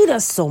hate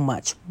us so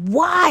much?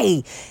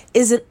 Why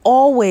is it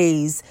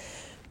always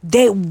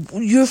that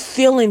you're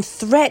feeling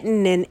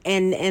threatened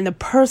and the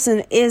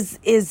person is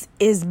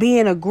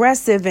being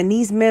aggressive, and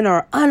these men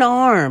are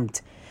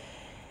unarmed?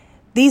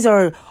 These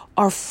are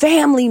our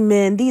family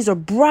men. These are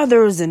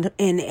brothers and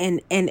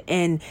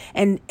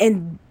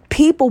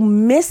people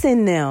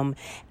missing them,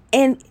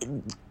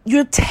 and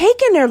you're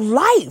taking their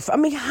life. I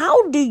mean,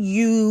 how do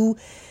you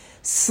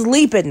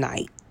sleep at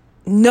night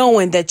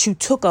knowing that you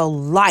took a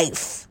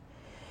life?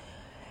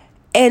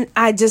 And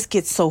I just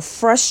get so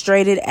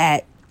frustrated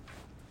at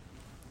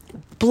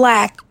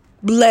black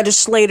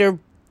legislator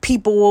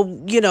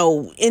people, you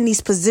know, in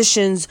these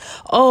positions.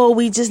 Oh,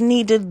 we just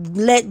need to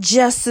let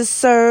justice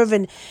serve,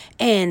 and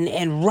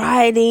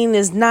rioting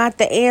is not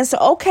the answer.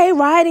 Okay,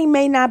 rioting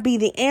may not be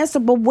the answer,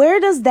 but where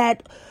does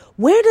that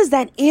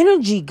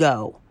energy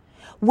go?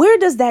 Where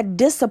does that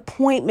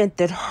disappointment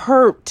that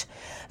hurt,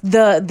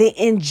 the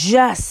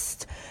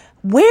unjust,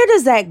 where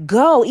does that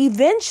go?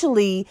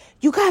 Eventually,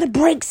 you got to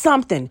break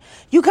something.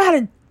 You got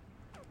to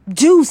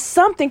do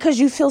something because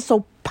you feel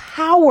so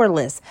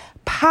powerless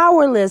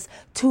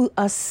to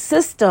a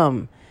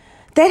system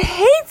that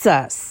hates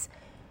us.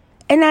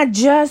 And I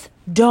just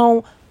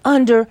don't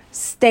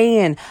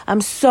understand. I'm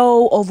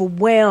so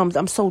overwhelmed.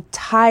 I'm so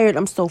tired.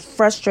 I'm so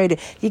frustrated.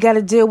 You got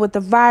to deal with the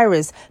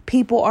virus.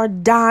 People are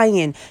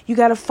dying. You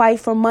got to fight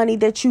for money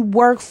that you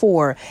work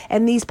for.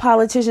 And these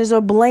politicians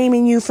are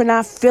blaming you for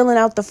not filling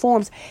out the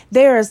forms.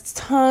 There is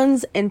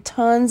tons and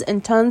tons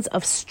and tons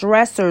of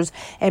stressors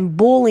and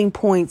bullying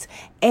points,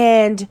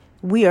 and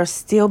we are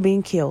still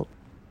being killed.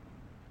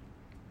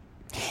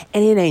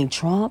 And it ain't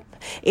Trump.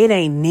 It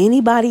ain't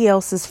anybody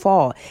else's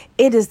fault.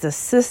 It is the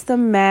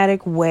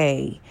systematic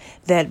way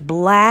that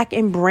black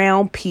and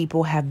brown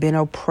people have been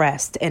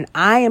oppressed. And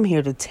I am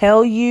here to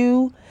tell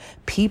you,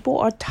 people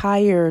are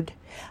tired.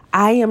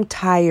 I am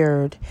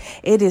tired.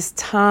 It is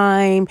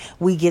time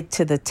we get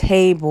to the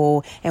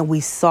table and we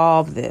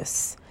solve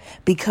this,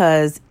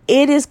 because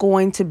it is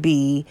going to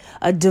be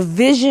a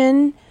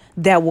division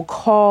that will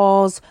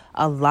cause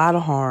a lot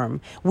of harm.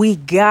 We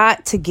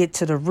got to get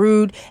to the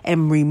root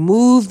and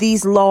remove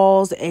these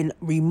laws and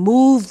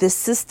remove the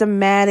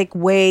systematic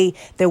way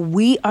that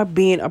we are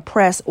being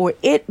oppressed, or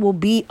it will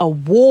be a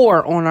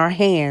war on our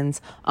hands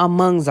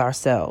amongst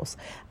ourselves.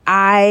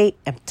 I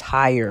am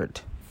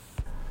tired.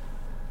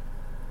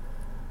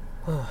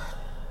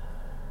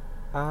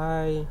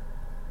 I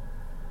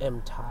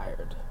am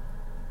tired.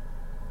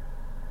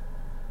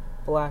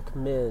 Black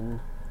men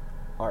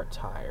are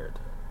tired.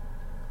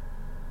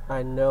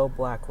 I know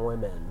black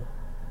women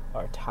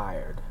are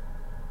tired.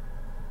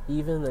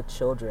 Even the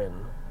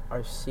children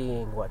are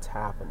seeing what's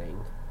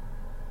happening,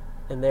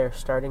 and they're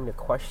starting to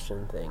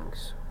question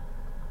things.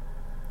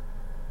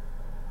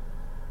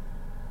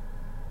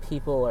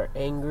 People are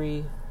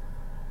angry.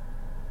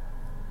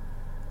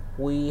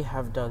 We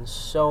have done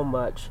so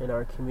much in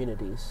our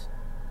communities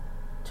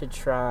to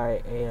try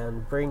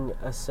and bring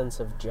a sense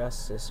of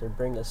justice or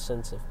bring a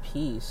sense of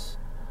peace,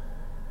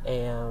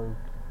 and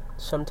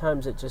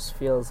sometimes it just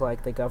feels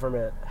like the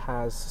government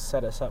has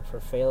set us up for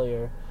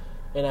failure.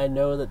 And I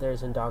know that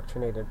there's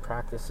indoctrinated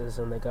practices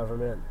in the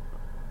government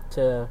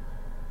to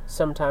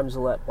sometimes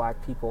let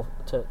black people,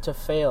 to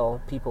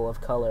fail people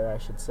of color, I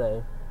should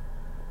say.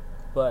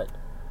 But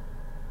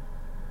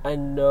I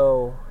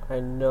know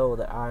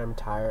that I'm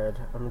tired.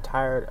 I'm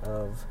tired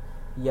of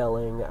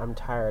yelling. I'm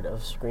tired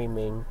of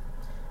screaming.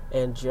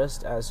 And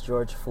just as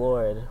George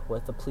Floyd,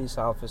 with the police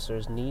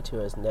officer's knee to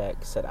his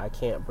neck, said, "I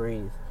can't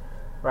breathe,"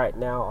 right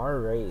now our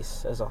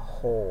race as a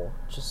whole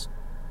just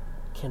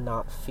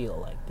cannot feel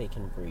like they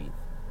can breathe.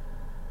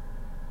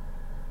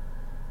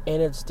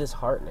 And it's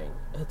disheartening.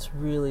 It's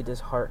really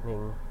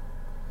disheartening,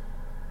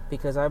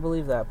 because I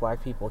believe that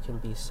black people can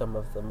be some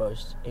of the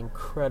most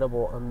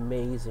incredible,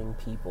 amazing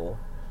people,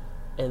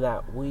 and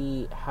that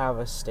we have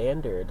a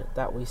standard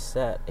that we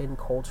set in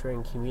culture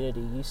and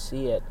community. You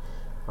see it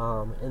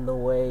in the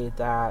way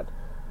that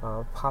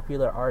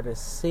popular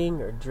artists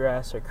sing or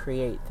dress or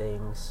create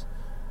things,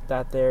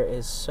 that there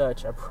is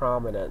such a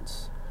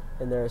prominence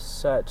and there is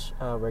such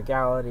a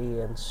regality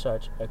and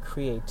such a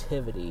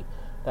creativity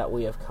that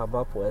we have come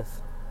up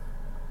with.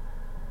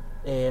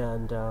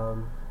 And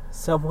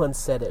someone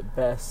said it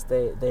best,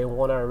 they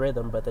want our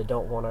rhythm but they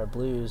don't want our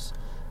blues.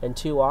 And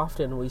too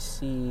often we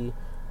see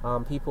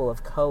people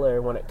of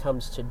color, when it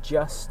comes to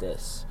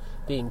justice,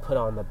 being put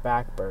on the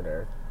back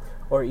burner,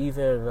 or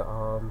even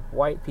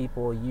white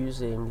people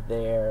using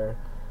their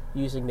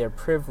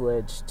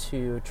privilege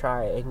to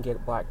try and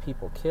get black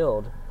people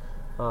killed,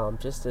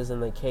 just as in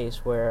the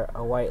case where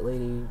a white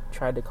lady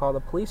tried to call the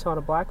police on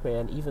a black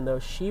man, even though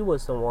she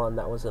was the one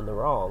that was in the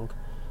wrong,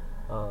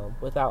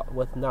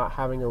 with not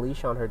having a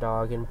leash on her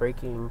dog and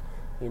breaking,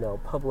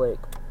 public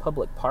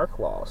park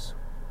laws.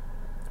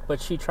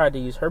 But she tried to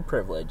use her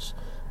privilege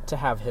to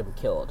have him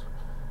killed,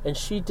 and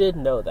she did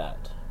know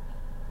that.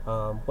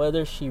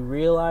 Whether she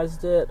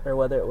realized it, or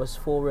whether it was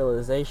full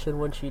realization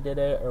when she did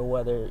it, or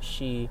whether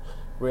she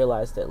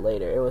realized it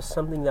later, it was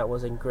something that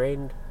was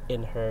ingrained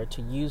in her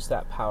to use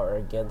that power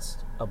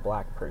against a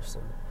black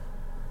person.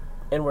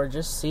 And we're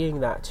just seeing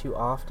that too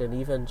often,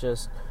 even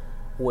just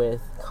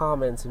with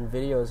comments and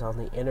videos on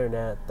the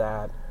internet,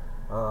 that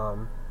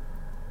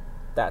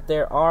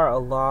there are a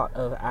lot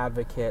of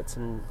advocates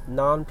and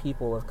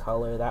non-people of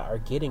color that are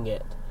getting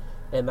it,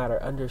 and that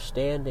are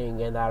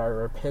understanding, and that are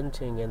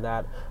repenting, and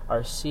that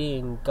are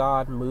seeing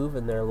God move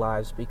in their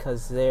lives,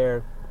 because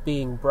they're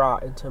being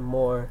brought into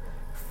more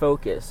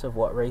focus of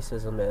what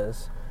racism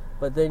is.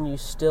 But then you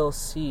still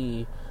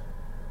see,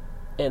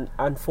 and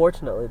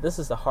unfortunately this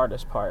is the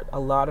hardest part, a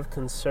lot of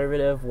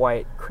conservative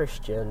white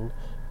Christian,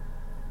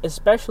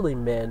 especially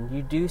men.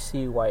 You do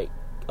see white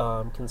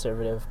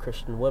conservative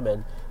Christian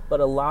women,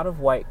 but a lot of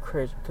white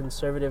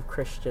conservative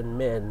Christian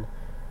men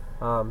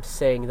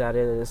saying that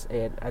it is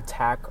an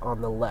attack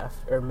on the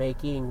left, or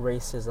making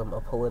racism a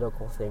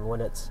political thing,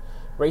 when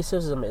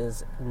racism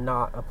is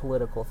not a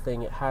political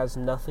thing. It has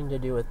nothing to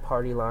do with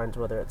party lines,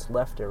 whether it's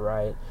left or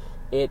right.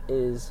 It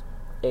is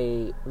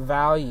a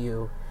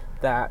value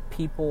that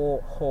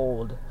people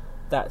hold,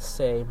 that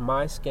say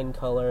my skin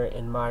color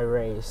and my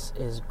race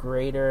is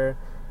greater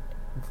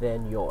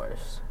than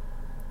yours.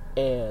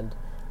 And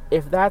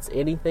if that's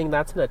anything,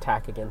 that's an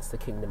attack against the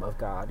kingdom of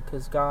God,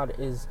 because God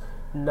is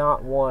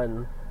not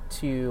one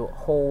to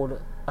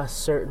hold a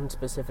certain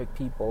specific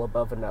people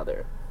above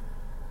another.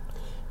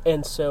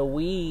 And so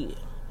we,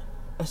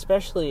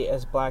 especially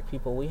as black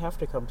people, we have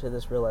to come to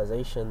this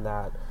realization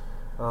that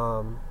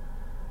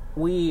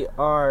we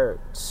are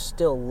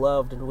still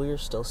loved and we are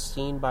still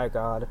seen by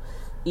God,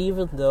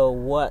 even though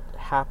what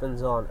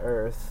happens on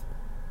earth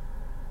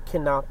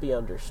cannot be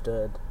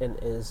understood and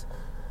is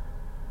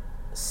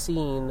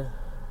seen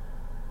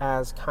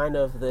as kind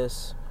of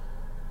this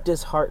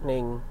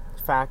disheartening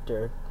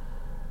factor.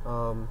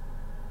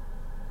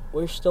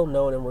 We're still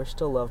known and we're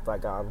still loved by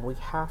God. We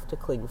have to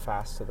cling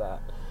fast to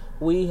that.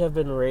 We have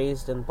been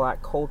raised in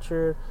black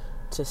culture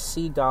to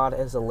see God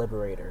as a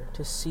liberator,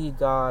 to see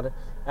God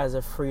as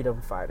a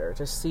freedom fighter,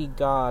 to see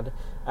God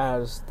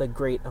as the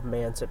great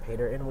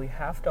emancipator, and we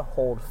have to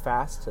hold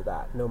fast to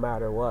that no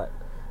matter what.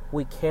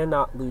 We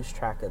cannot lose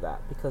track of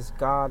that, because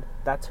God,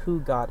 that's who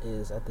God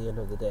is at the end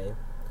of the day.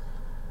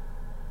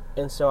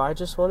 And so I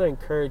just want to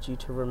encourage you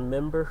to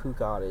remember who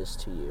God is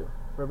to you.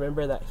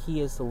 Remember that He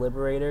is the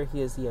liberator,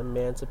 He is the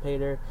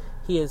emancipator,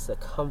 He is the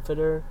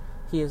comforter,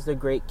 He is the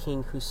great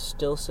King who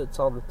still sits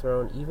on the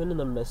throne even in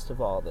the midst of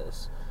all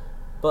this.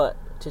 but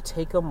to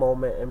take a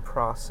moment and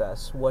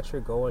process what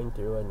you're going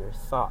through and your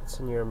thoughts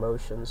and your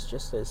emotions,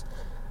 just as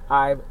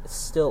I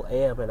still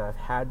am and I've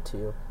had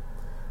to.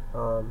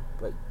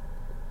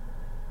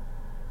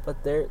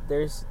 But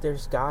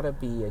there's gotta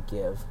be a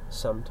give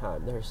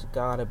sometime. There's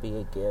gotta be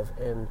a give,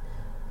 and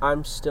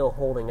I'm still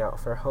holding out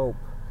for hope.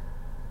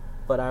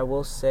 But I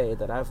will say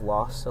that I've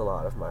lost a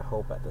lot of my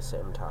hope at the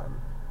same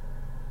time.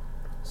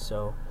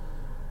 So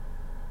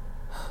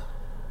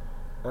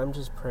I'm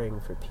just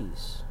praying for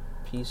peace.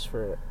 Peace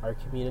for our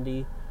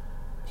community,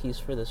 peace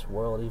for this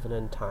world, even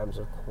in times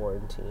of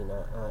quarantine.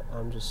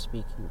 I'm just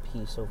speaking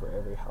peace over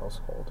every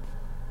household.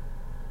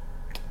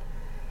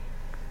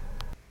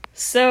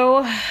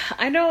 So,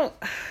 I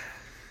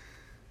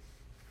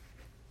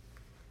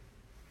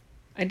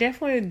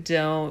definitely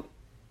don't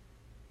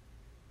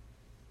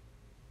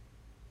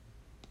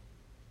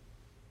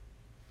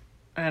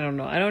I don't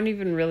know. I don't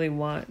even really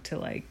want to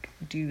like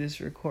do this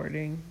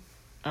recording.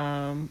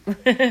 But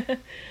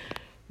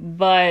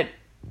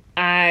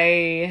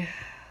I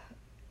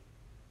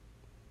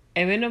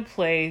am in a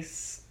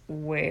place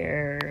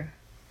where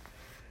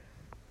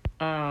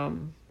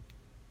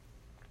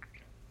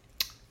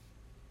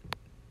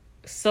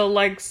so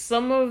like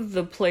some of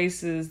the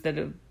places that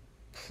have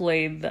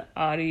played the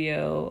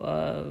audio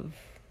of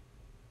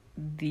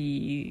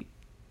the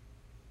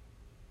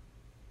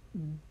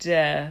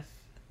death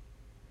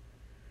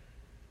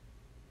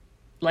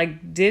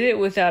like did it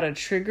without a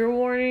trigger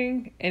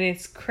warning, and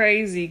it's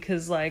crazy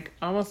because like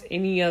almost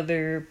any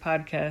other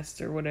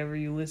podcast or whatever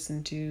you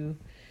listen to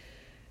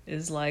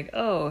is like,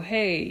 oh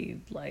hey,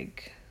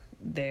 like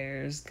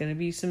there's gonna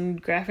be some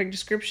graphic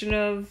description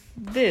of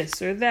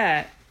this or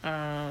that,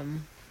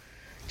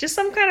 just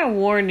some kind of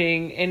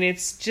warning. And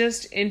it's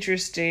just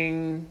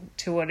interesting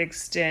to what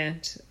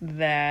extent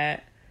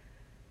that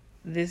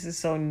this is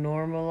so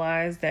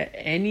normalized that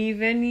any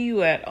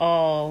venue at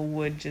all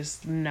would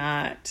just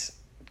not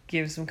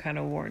give some kind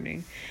of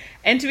warning.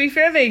 And to be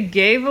fair, they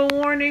gave a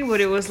warning,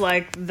 but it was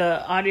like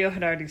the audio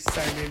had already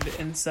started,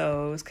 and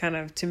so it was kind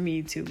of, to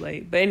me, too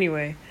late. But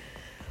anyway,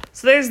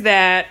 so there's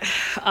that.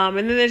 And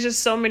then there's just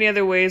so many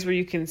other ways where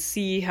you can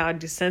see how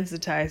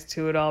desensitized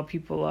to it all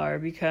people are,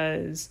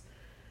 because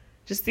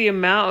just the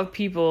amount of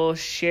people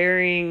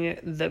sharing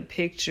the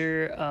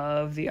picture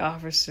of the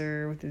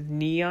officer with his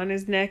knee on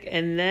his neck,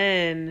 and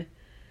then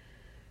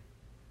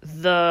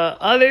the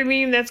other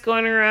meme that's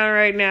going around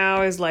right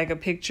now is like a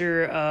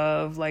picture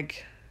of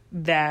like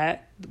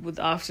that with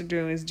the officer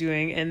doing what he's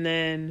doing, and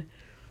then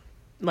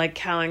like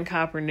Colin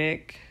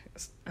Kaepernick,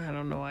 I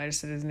don't know why I just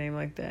said his name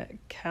like that.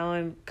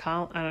 Colin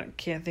Kaepernick,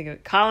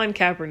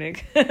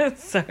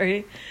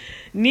 sorry,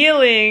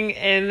 kneeling,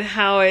 and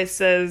how it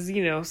says,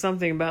 you know,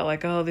 something about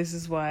like, oh, this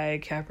is why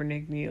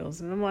Kaepernick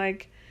kneels. And I'm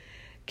like,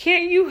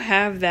 can't you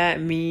have that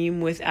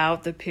meme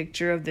without the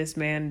picture of this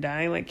man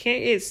dying? Like,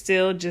 can't it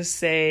still just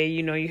say,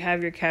 you know, you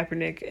have your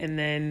Kaepernick and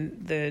then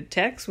the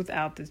text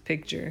without this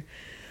picture?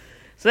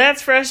 So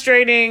that's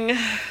frustrating.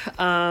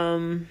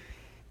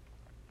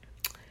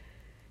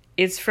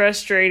 It's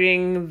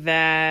frustrating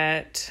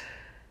that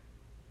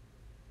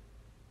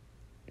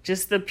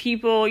just the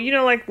people, you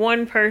know, like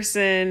one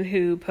person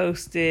who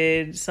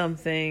posted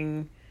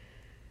something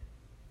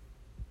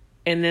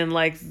and then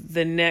like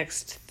the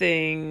next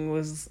thing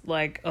was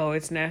like, oh,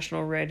 it's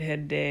National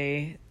Redhead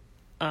Day.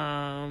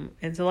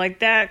 And so like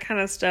that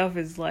kind of stuff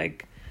is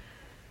like,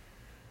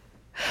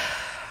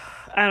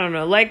 I don't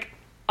know, like,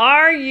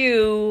 are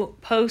you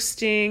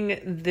posting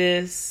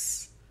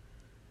this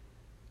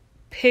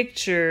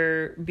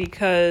picture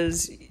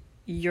because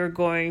you're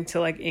going to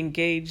like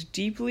engage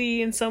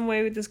deeply in some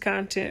way with this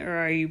content, or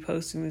are you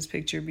posting this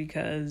picture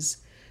because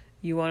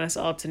you want us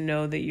all to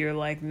know that you're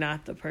like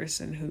not the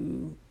person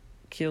who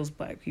kills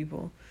Black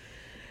people?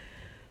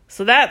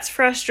 So that's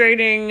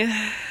frustrating.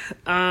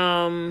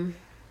 I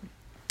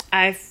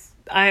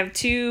have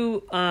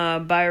two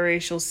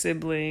biracial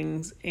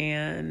siblings,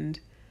 and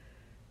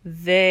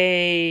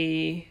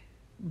they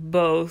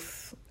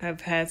both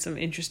have had some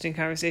interesting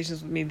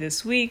conversations with me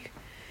this week,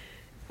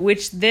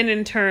 which then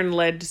in turn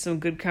led to some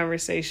good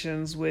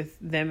conversations with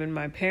them and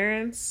my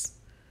parents.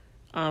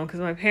 Because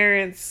my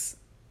parents,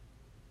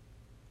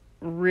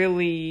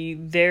 really,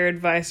 their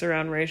advice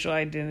around racial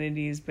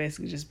identity has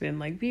basically just been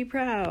like, be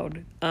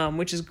proud,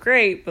 which is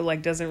great, but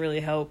like doesn't really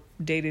help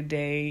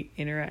day-to-day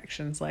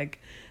interactions. Like,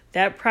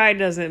 that pride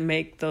doesn't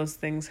make those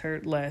things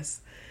hurt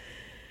less.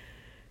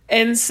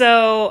 And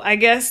so I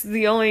guess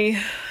the only,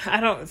 I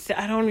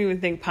don't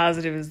even think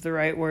positive is the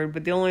right word,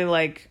 but the only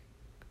like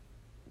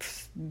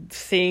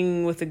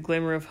thing with a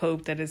glimmer of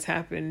hope that has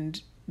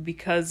happened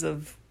because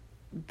of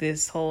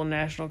this whole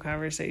national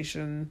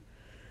conversation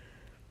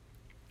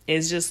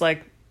is just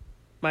like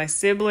my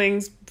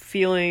siblings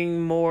feeling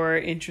more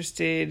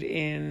interested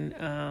in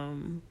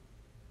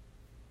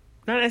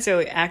not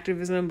necessarily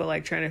activism, but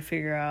like trying to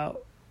figure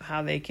out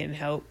how they can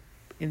help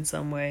in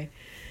some way.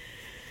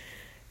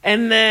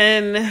 And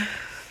then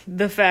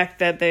the fact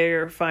that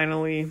they're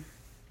finally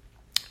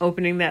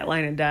opening that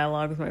line of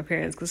dialogue with my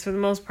parents, because for the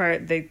most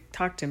part they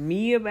talk to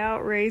me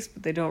about race,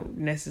 but they don't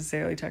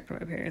necessarily talk to my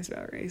parents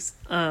about race.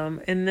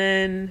 And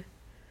then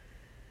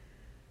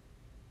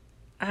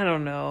I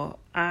don't know,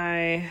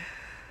 I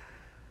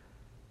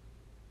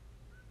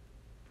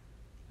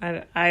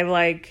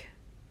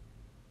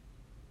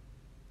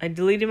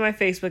deleted my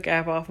Facebook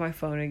app off my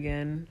phone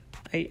again.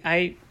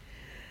 I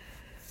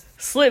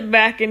slipped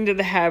back into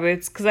the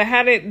habits because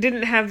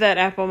didn't have that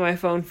app on my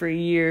phone for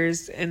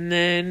years, and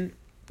then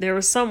there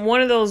was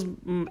one of those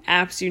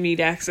apps you need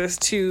access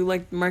to,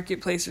 like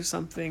Marketplace or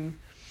something.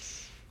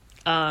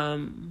 I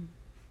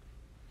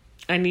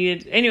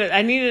needed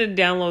to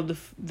download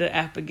the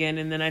app again,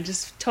 and then I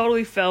just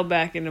totally fell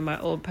back into my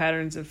old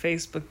patterns of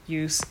Facebook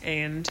use.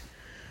 And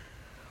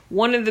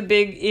one of the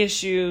big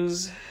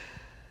issues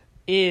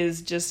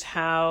is just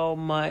how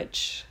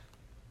much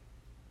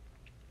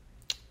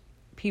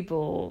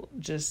people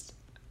just,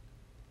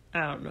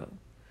 I don't know.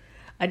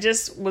 I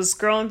just was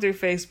scrolling through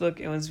Facebook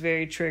and was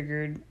very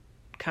triggered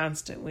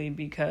constantly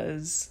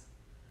because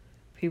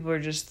people are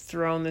just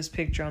throwing this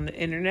picture on the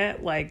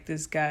internet like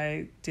this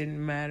guy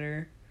didn't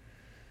matter.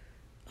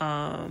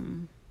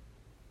 So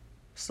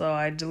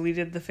I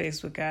deleted the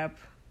Facebook app,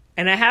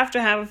 and I have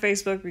to have a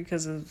Facebook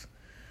because of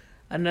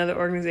another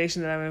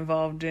organization that I'm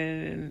involved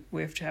in, and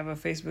we have to have a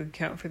Facebook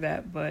account for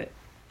that. But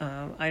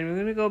I'm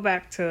going to go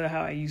back to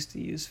how I used to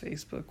use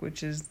Facebook,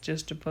 which is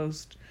just to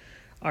post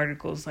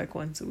articles like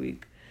once a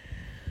week.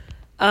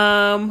 Or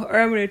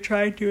I'm going to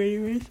try to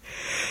anyways.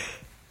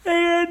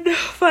 And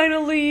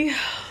finally,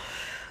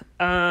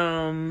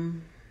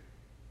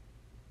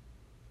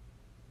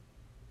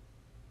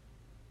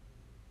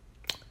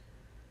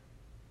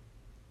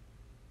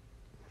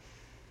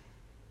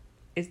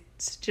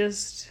 it's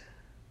just,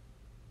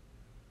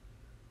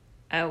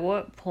 at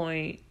what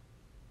point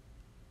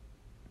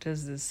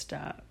does this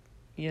stop?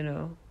 You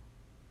know?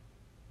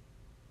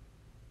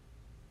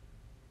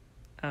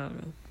 I don't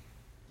know.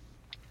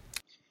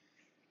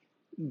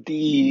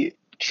 The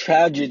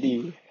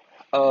tragedy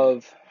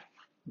of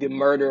the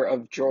murder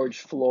of George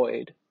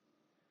Floyd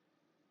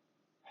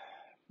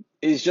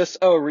is just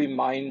a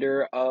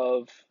reminder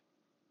of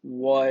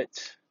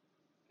what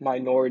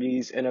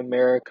minorities in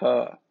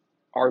America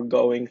are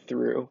going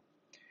through.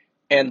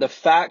 And the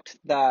fact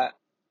that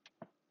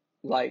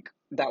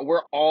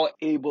we're all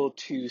able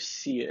to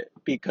see it,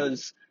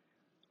 because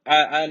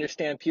I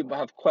understand people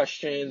have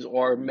questions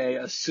or may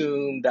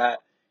assume that,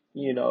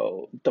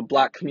 the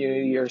Black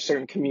community or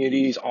certain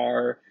communities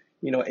are,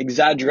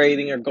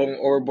 exaggerating or going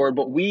overboard.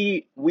 But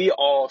we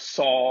all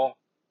saw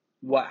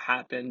what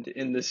happened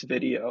in this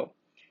video.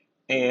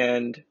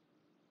 And,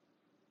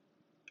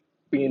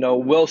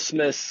 Will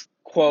Smith's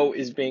quote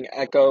is being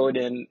echoed,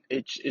 and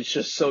it's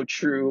just so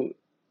true.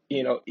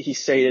 He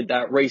stated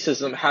that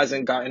racism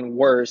hasn't gotten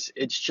worse.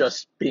 It's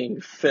just being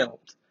filmed.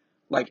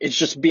 Like, it's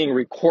just being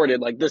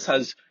recorded. Like, this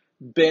has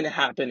been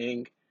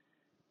happening.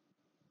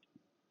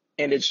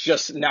 And it's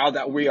just now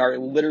that we are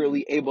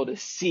literally able to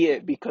see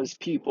it because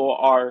people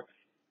are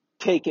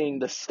taking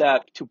the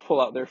step to pull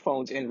out their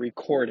phones and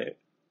record it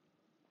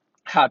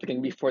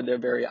happening before their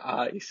very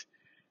eyes.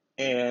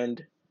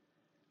 And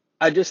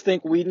I just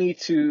think we need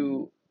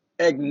to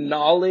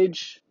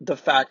acknowledge the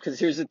fact, because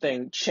here's the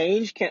thing,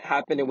 change can't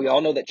happen, and we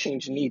all know that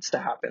change needs to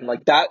happen.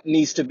 Like, that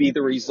needs to be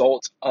the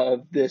result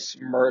of this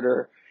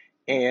murder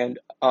and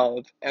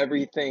of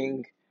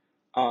everything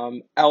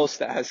else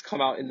that has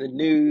come out in the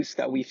news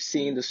that we've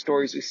seen, the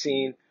stories we've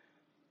seen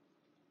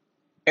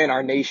in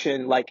our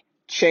nation. Like,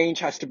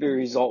 change has to be a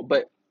result,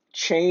 but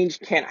change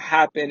can't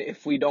happen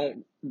if we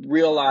don't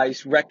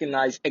realize,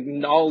 recognize,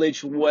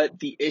 acknowledge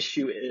what the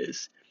issue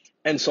is.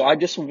 And so I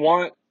just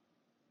want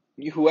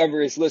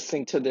whoever is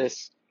listening to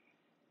this,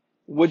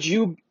 I want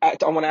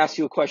to ask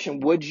you a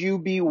question. Would you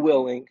be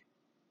willing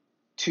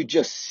to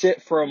just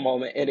sit for a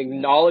moment and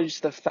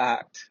acknowledge the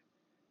fact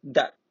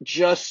that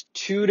just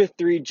 2 to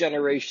 3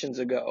 generations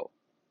ago,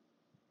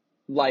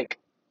 like,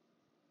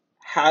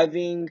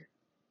 having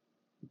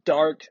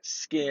dark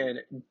skin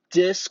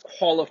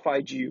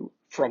disqualified you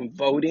from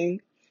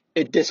voting?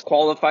 It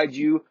disqualified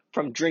you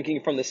from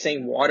drinking from the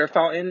same water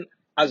fountain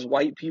as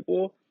white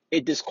people.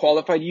 It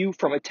disqualified you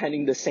from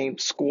attending the same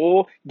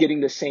school,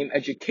 getting the same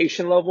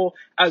education level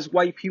as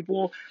white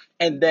people.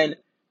 And then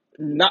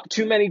not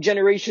too many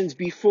generations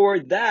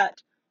before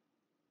that,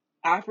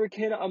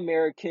 African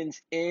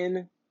Americans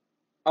in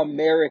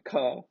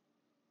America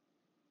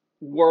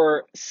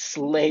were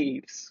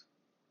slaves.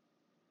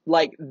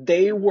 Like,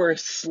 they were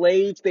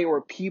slaves. They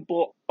were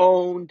people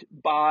owned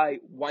by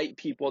white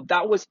people.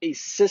 That was a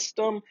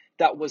system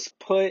that was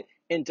put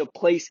into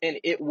place, and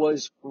it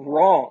was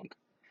wrong.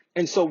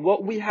 And so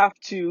what we have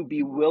to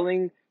be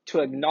willing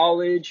to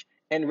acknowledge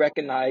and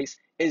recognize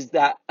is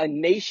that a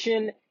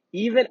nation,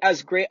 even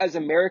as great as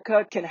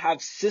America, can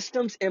have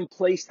systems in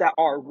place that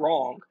are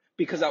wrong.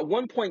 Because at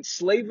one point,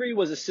 slavery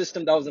was a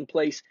system that was in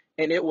place,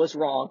 and it was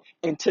wrong.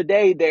 And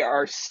today, there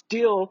are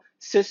still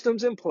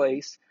systems in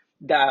place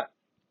that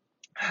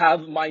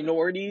have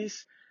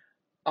minorities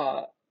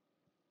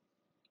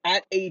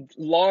at a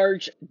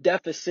large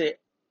deficit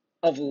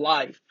of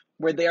life,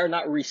 where they are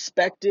not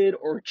respected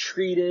or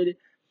treated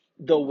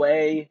the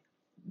way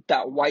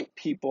that white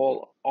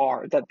people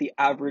are, that the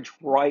average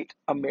white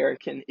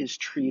American is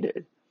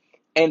treated.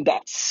 And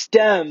that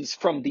stems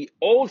from the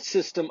old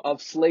system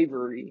of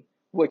slavery,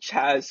 which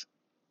has,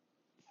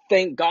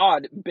 thank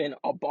God, been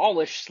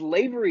abolished.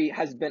 Slavery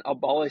has been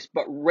abolished,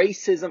 but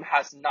racism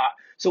has not.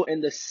 So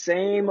in the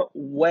same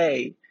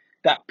way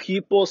that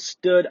people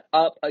stood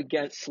up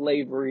against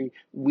slavery,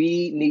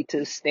 we need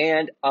to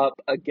stand up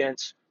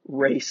against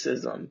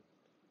racism,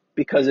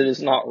 because it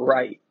is not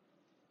right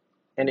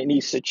and it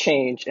needs to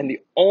change. And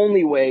the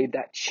only way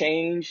that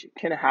change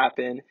can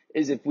happen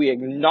is if we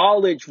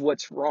acknowledge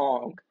what's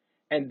wrong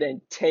and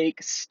then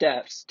take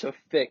steps to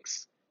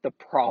fix the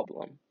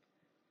problem.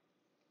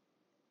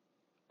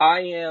 I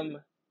am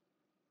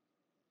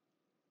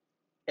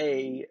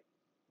a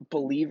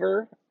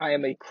believer. I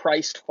am a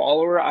Christ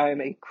follower. I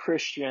am a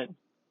Christian.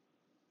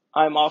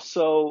 I'm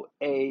also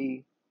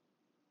a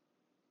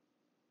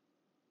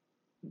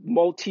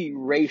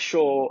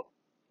multiracial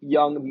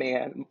young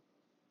man,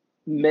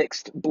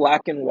 mixed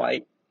black and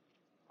white.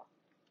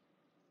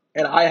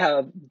 And I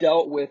have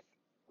dealt with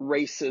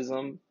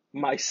racism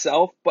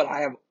myself, but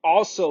I have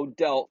also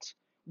dealt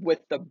with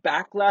the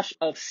backlash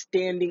of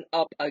standing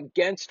up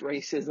against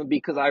racism,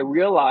 because I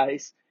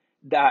realize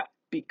that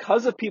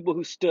because of people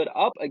who stood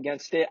up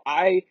against it,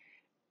 I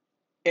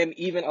am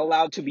even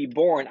allowed to be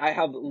born. I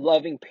have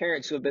loving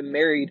parents who have been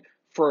married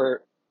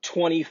for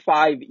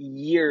 25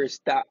 years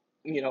that,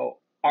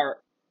 are,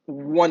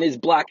 one is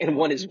black and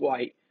one is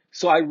white.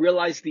 So I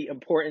realize the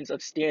importance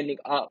of standing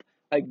up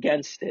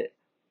against it.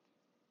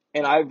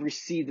 And I've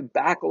received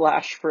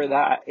backlash for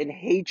that and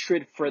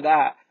hatred for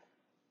that.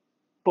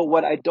 But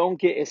what I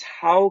don't get is,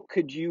 how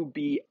could you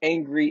be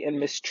angry and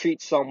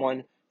mistreat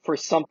someone for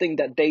something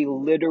that they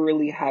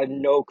literally had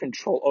no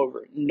control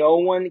over? No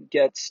one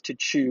gets to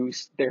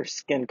choose their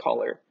skin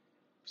color.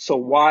 So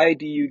why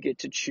do you get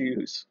to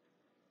choose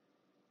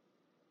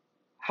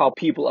how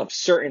people of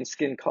certain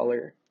skin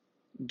color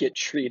get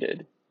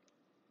treated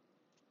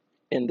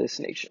in this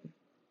nation?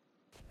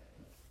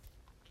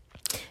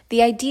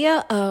 The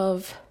idea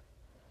of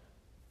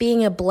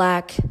being a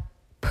black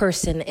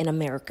person in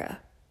America,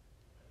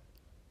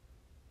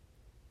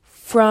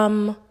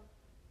 from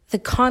the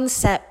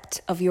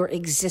concept of your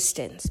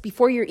existence,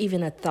 before you're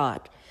even a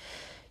thought,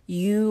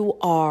 you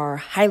are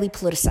highly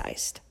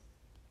politicized.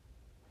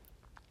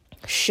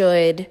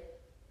 Should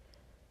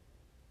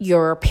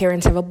your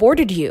parents have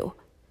aborted you?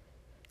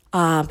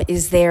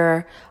 Is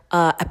there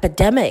an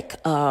epidemic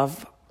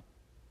of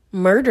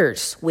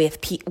murders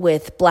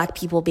with black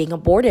people being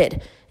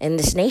aborted in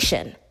this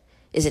nation?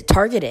 Is it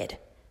targeted?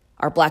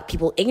 Are black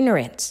people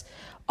ignorant?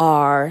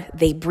 Are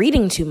they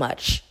breeding too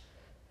much?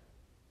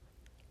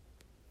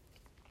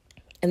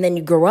 And then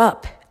you grow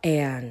up,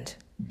 and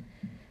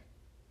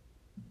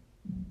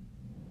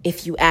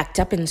if you act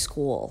up in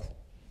school,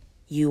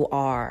 you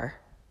are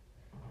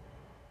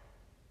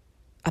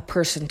a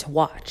person to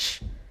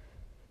watch.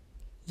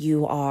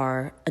 You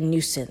are a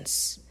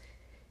nuisance.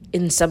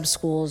 In some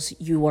schools,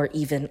 you are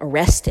even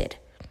arrested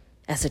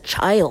as a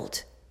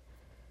child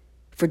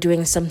for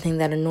doing something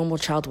that a normal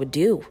child would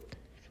do.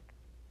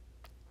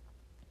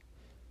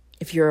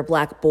 If you're a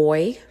black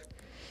boy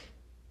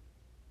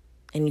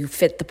and you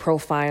fit the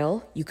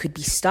profile, you could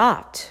be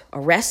stopped,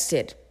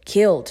 arrested,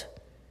 killed.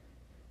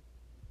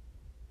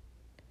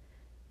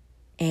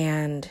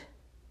 And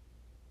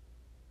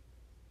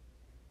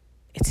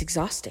it's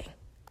exhausting.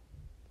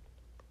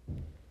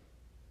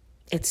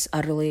 It's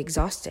utterly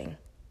exhausting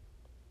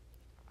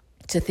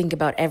to think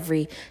about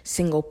every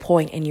single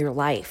point in your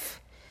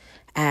life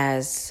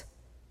as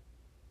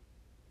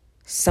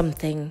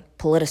something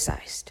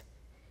politicized.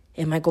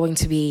 Am I going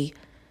to be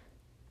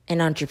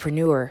an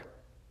entrepreneur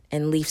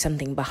and leave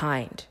something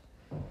behind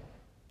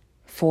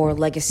for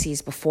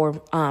legacies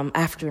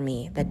after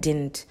me that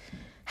didn't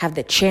have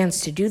the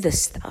chance to do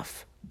this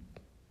stuff?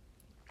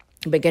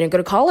 Am I going to go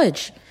to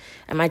college?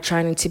 Am I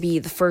trying to be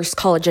the first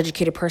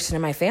college-educated person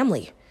in my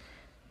family?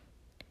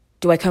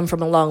 Do I come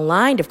from a long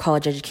line of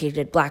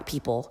college-educated black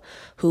people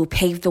who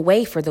paved the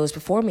way for those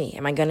before me?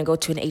 Am I going to go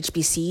to an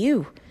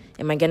HBCU?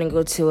 Am I going to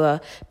go to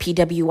a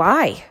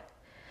PWI?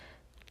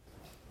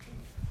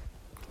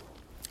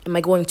 Am I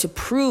going to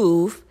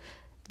prove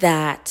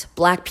that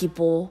black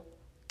people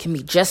can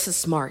be just as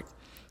smart,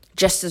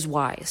 just as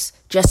wise,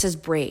 just as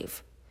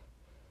brave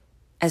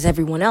as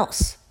everyone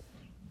else?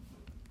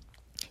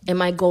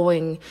 Am I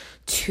going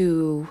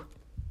to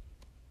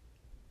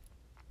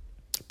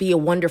be a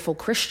wonderful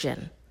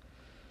Christian?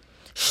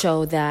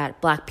 Show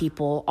that black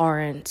people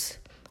aren't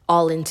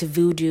all into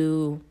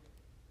voodoo,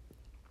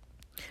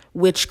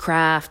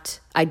 witchcraft,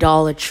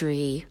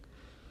 idolatry,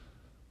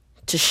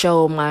 to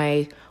show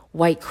my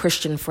white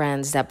Christian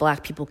friends that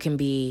black people can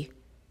be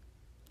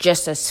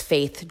just as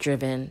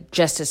faith-driven,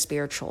 just as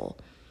spiritual,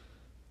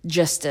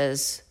 just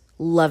as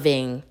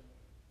loving,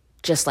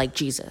 just like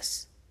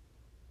Jesus.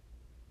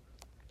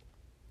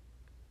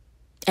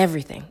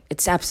 Everything.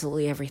 It's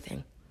absolutely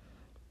everything.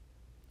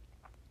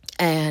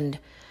 And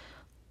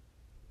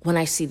when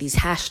I see these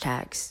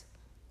hashtags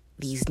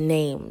these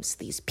names,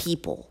 these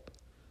people,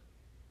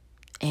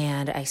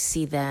 and I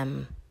see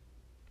them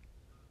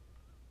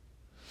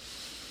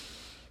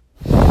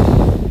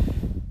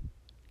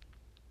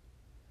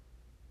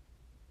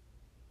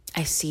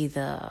I see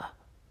the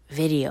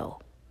video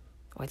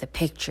or the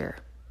picture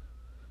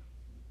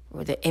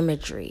or the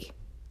imagery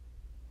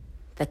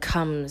that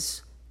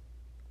comes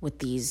with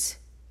these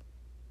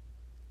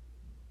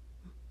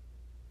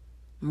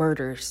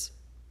murders,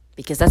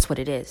 because that's what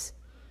it is.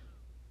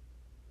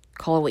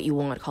 Call it what you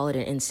want. Call it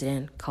an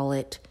incident. Call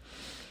it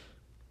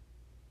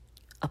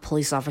a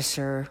police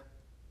officer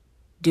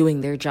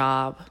doing their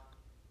job.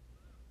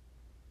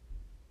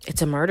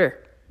 It's a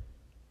murder,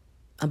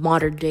 a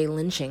modern day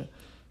lynching.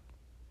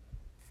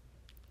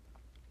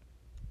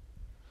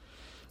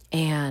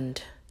 And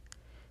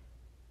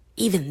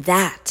even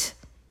that,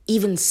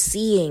 even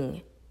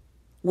seeing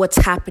what's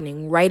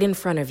happening right in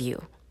front of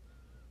you,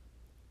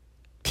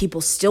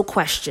 people still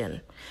question.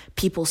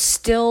 People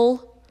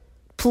still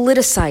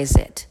politicize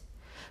it.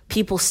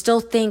 People still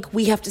think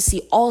we have to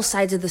see all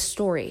sides of the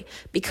story,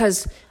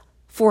 because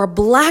for a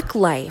Black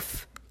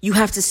life, you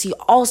have to see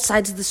all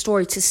sides of the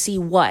story to see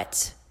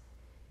what?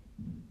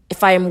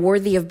 If I am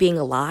worthy of being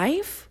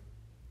alive?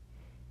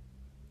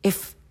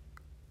 If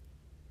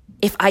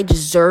I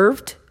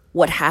deserved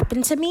what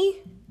happened to me?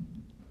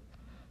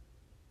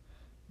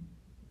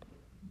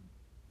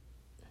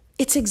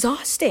 It's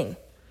exhausting.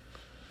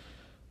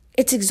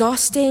 It's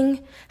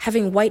exhausting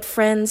having white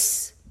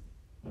friends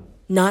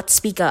not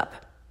speak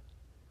up.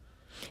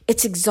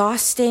 It's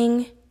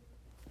exhausting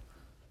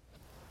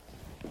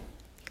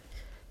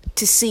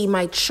to see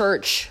my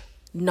church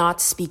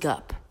not speak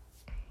up.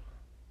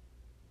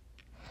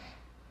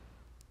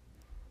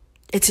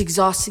 It's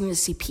exhausting to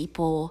see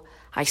people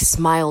I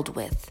smiled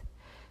with,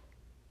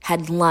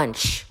 had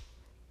lunch,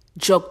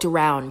 joked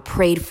around,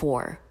 prayed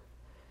for,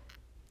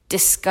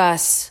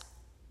 discuss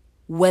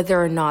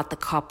whether or not the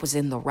cop was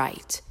in the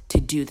right to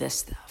do this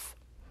stuff.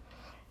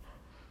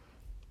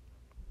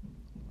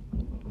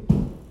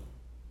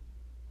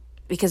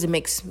 Because it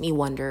makes me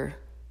wonder,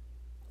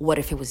 what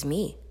if it was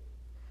me?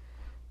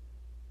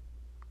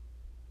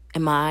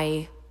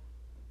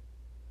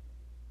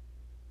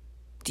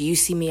 Do you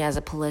see me as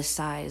a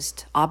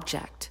politicized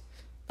object,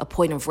 a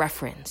point of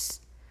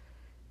reference?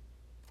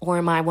 Or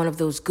am I one of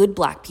those good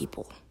Black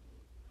people?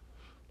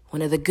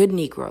 One of the good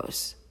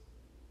Negroes?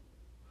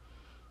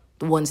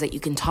 The ones that you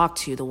can talk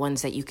to, the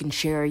ones that you can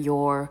share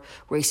your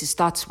racist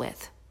thoughts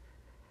with?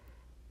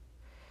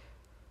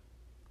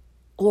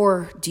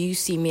 Or do you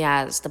see me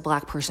as the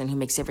Black person who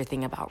makes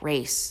everything about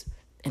race,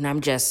 and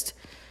I'm just,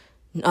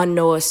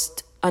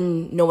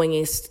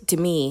 unknowingest to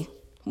me,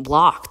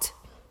 blocked?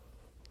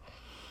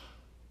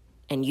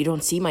 And you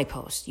don't see my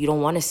post. You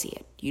don't want to see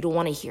it. You don't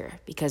want to hear it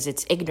because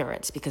it's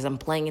ignorance, because I'm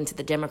playing into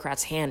the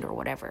Democrats' hand or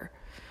whatever.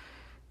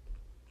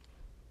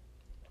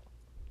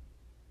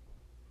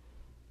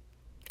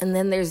 And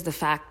then there's the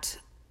fact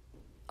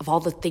of all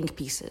the think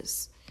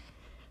pieces,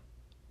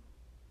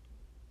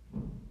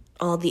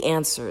 all the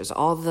answers,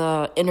 all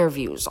the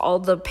interviews, all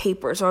the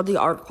papers, all the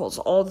articles,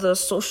 all the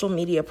social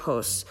media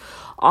posts,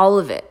 all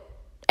of it.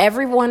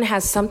 Everyone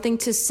has something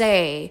to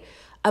say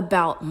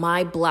about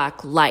my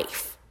Black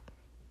life.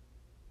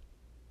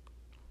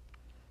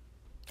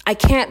 I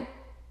can't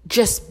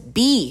just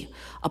be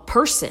a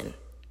person.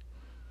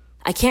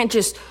 I can't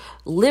just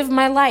live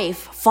my life,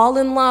 fall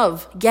in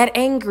love, get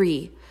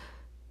angry,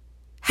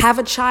 have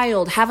a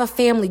child, have a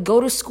family,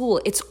 go to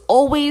school. It's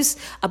always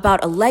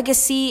about a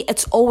legacy.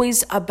 It's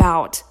always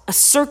about a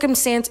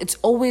circumstance. It's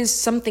always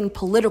something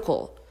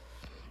political.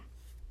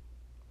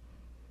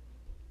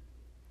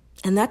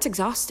 And that's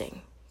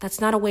exhausting.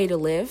 That's not a way to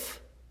live.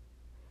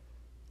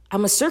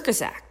 I'm a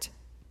circus act.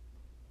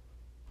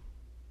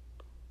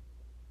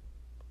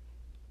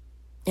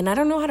 And I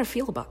don't know how to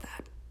feel about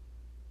that.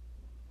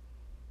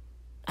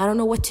 I don't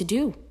know what to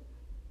do.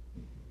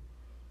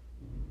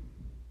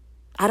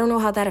 I don't know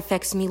how that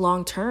affects me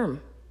long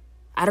term.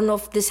 I don't know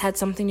if this had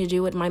something to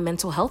do with my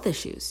mental health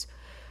issues.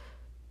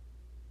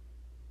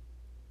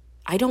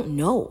 I don't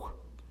know.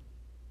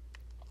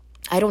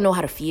 I don't know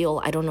how to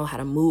feel. I don't know how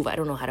to move. I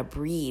don't know how to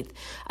breathe.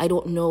 I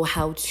don't know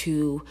how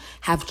to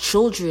have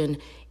children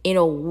in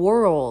a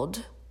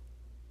world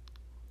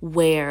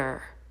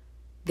where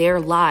their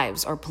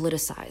lives are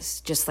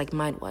politicized, just like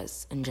mine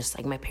was, and just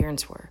like my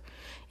parents were,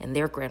 and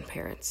their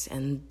grandparents,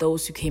 and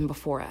those who came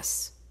before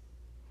us,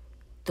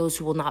 those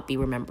who will not be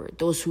remembered,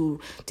 those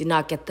who did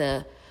not get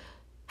the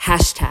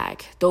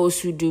hashtag, those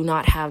who do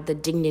not have the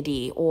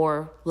dignity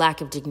or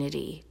lack of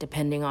dignity,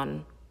 depending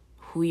on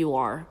who you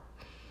are,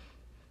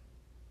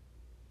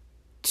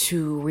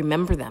 to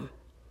remember them.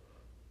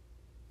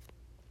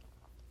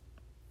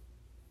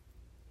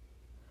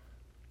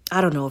 I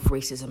don't know if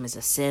racism is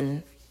a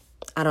sin.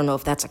 I don't know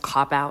if that's a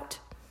cop-out.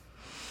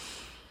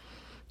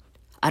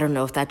 I don't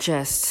know if that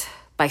just,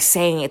 by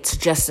saying it's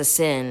just a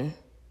sin,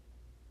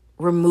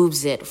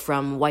 removes it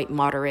from white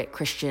moderate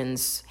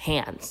Christians'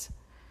 hands.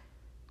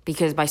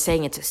 Because by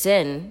saying it's a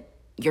sin,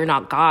 you're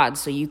not God,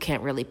 so you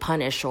can't really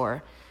punish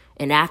or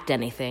enact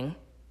anything.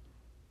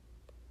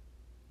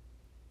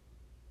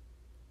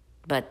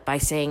 But by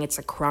saying it's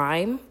a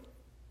crime,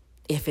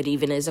 if it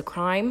even is a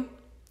crime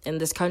in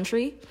this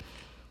country,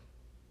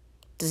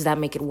 does that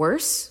make it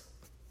worse?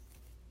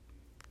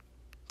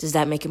 Does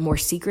that make it more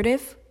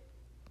secretive?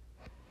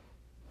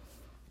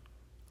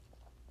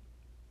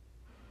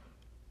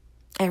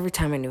 Every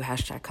time a new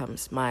hashtag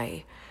comes,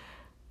 my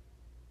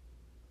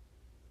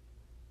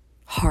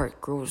heart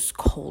grows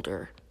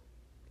colder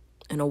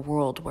in a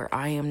world where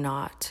I am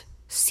not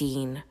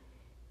seen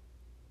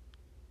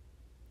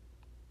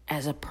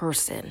as a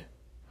person.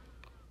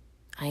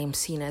 I am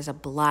seen as a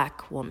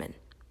Black woman.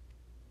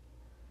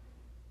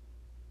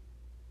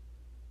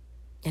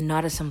 And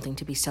not as something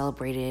to be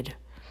celebrated,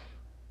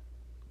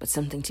 but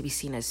something to be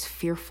seen as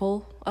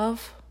fearful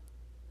of.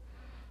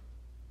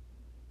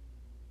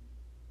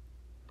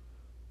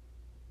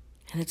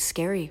 And it's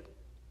scary.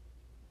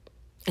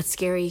 It's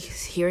scary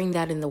hearing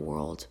that in the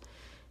world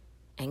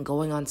and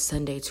going on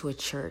Sunday to a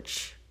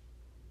church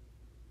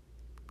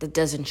that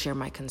doesn't share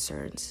my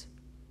concerns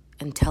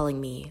and telling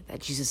me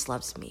that Jesus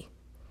loves me.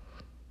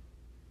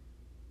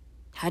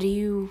 How do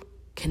you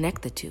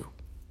connect the two?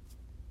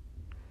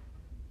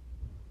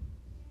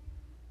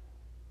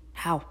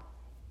 How?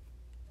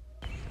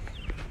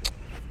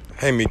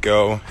 Hey,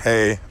 Miko.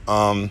 Hey.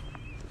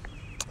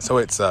 So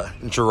it's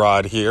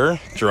Gerard here,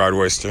 Gerard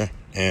Royster,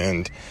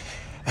 and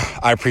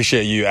I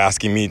appreciate you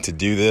asking me to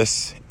do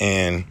this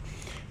and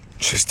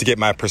just to get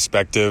my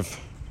perspective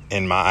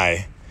and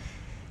my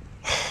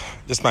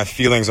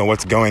feelings on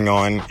what's going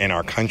on in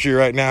our country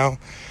right now.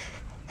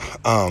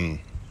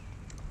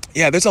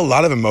 There's a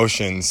lot of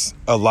emotions.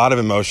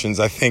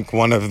 I think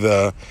one of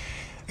the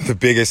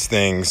biggest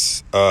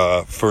things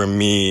for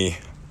me,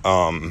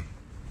 one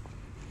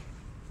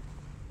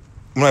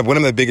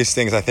of the biggest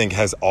things I think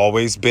has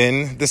always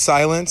been the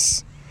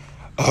silence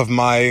of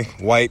my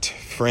white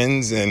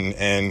friends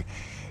and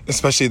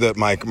especially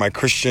my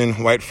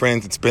Christian white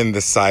friends. It's been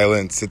the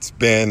silence. It's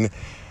been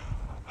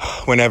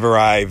whenever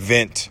I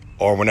vent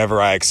or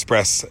whenever I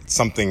express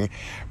something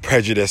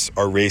prejudiced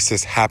or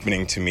racist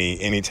happening to me,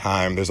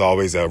 anytime there's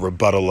always a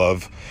rebuttal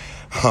of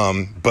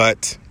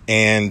but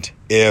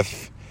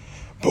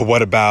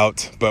what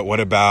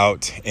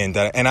about, and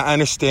I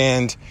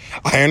understand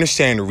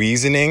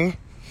reasoning,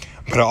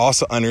 but I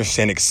also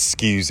understand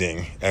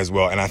excusing as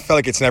well. And I feel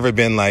like it's never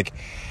been like,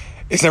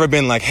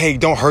 hey,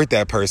 don't hurt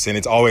that person.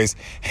 It's always,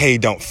 hey,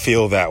 don't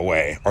feel that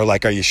way. Or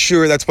like, are you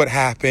sure that's what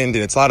happened?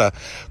 And it's a lot of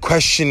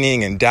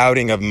questioning and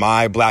doubting of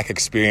my Black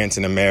experience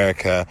in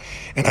America.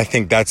 And I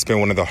think that's been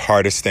one of the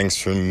hardest things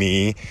for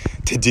me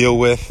to deal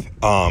with,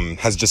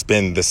 has just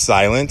been the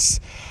silence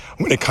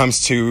when it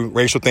comes to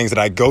racial things that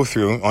I go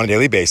through on a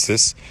daily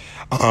basis.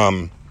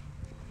 And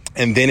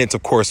then it's,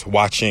 of course,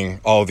 watching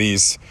all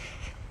these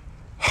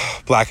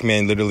Black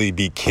men literally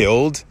be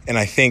killed. And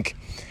I think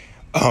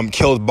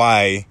killed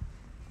by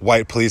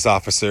white police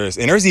officers.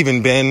 And there's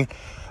even been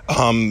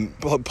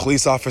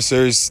police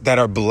officers that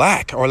are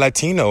Black or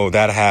Latino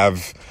that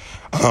have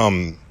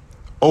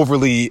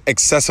overly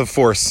excessive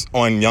force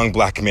on young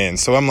Black men.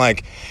 So I'm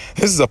like,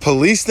 this is a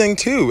police thing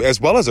too, as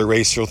well as a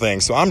racial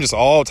thing. So I'm just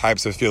all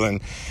types of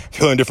feeling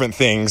different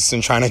things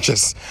and trying to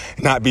just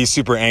not be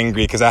super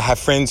angry, because I have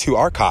friends who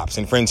are cops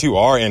and friends who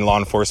are in law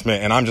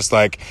enforcement, and I'm just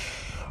like,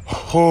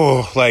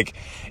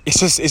 it's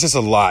just a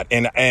lot.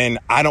 And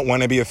I don't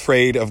want to be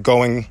afraid of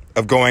going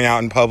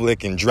out in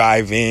public and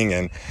driving,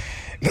 and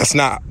that's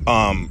not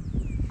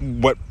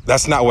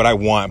what I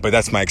want, but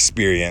that's my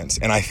experience.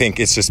 And I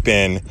think it's just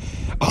been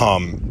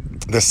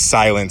the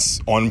silence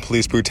on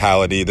police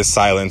brutality, the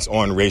silence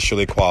on racial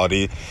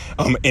inequality,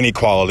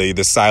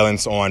 the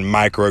silence on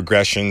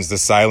microaggressions, the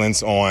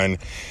silence on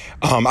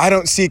I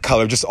don't see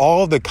color, just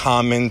all the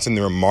comments and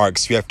the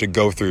remarks you have to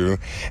go through,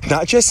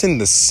 not just in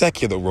the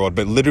secular world,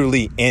 but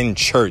literally in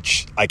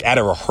church, like at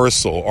a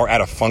rehearsal or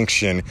at a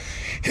function.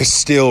 There's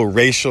still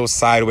racial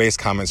sideways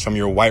comments from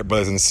your white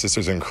brothers and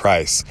sisters in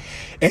Christ.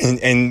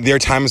 And there are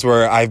times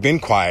where I've been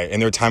quiet, and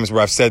there are times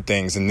where I've said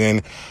things, and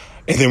then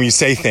when you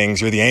say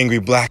things, you're the angry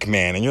Black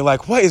man, and you're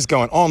like, what is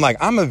going on? Like,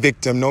 I'm a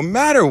victim no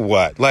matter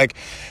what. Like,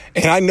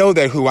 and I know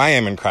that who I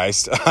am in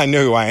Christ. I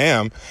know who I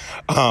am.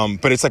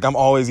 But it's like, I'm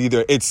always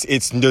either,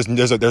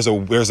 there's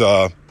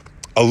a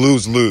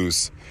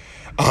lose-lose.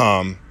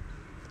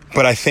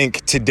 But I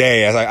think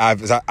today,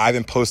 as I've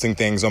been posting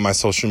things on my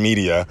social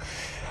media,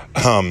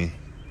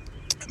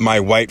 my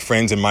white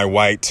friends and my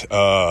white,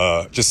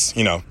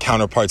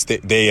 counterparts,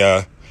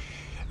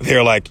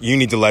 they're like, you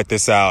need to let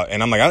this out.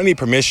 And I'm like, I don't need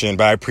permission,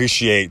 but I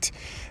appreciate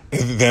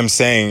them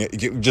saying,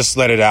 just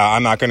let it out.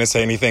 I'm not going to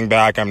say anything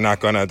back. I'm not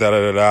going to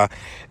da-da-da-da.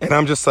 And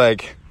I'm just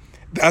like,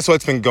 that's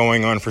what's been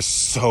going on for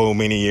so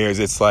many years.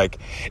 It's like,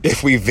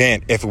 if we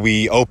vent, if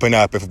we open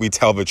up, if we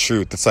tell the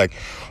truth, it's like,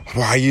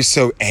 why are you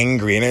so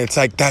angry? And it's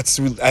like, that's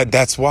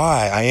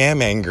why I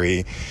am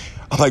angry.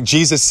 Like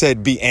Jesus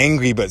said, be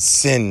angry, but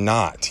sin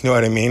not. You know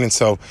what I mean? And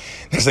so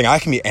there's like, I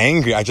can be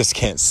angry, I just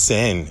can't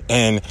sin.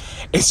 And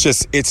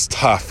it's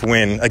tough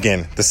when,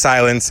 again, the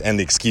silence and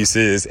the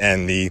excuses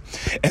and the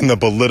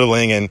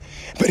belittling,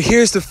 but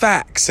here's the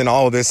facts and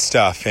all of this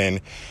stuff. And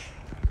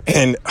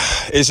And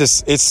it's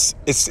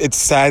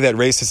sad that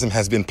racism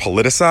has been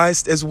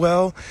politicized as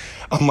well.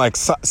 Like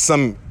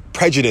some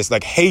prejudice,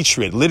 like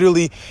hatred,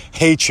 literally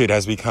hatred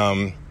has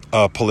become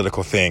a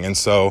political thing. And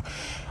so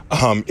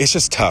it's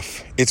just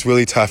tough. It's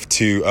really tough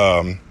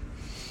to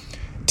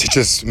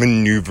just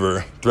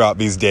maneuver throughout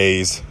these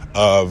days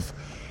of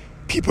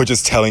people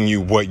just telling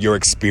you what your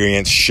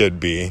experience should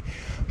be.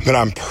 But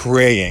I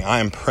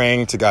am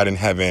praying to God in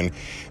heaven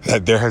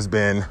that there has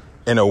been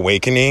an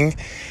awakening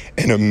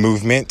and a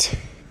movement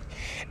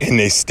and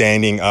a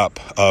standing up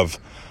of,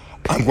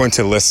 I'm going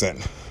to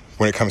listen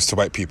when it comes to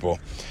white people.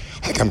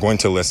 Like, I'm going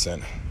to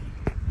listen.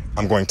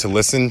 I'm going to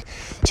listen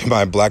to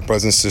my black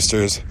brothers and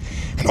sisters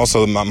and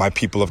also my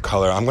people of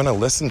color. I'm going to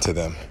listen to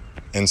them.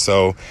 And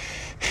so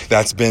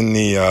that's been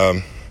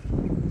the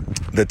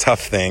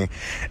tough thing.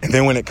 And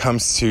then when it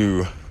comes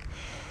to,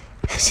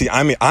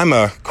 I'm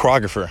a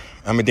choreographer.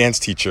 I'm a dance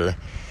teacher.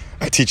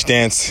 I teach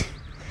dance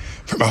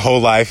for my whole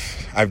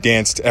life. I've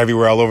danced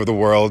everywhere all over the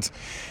world.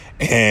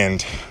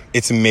 And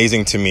it's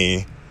amazing to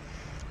me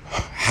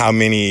how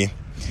many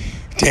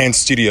dance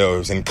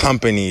studios and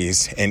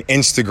companies and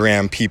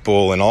Instagram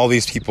people and all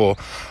these people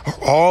are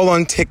all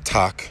on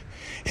TikTok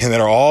and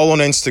that are all on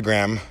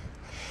Instagram.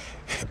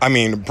 I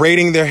mean,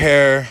 braiding their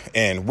hair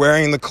and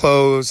wearing the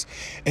clothes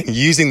and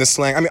using the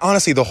slang. I mean,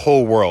 honestly, the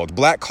whole world,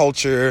 black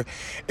culture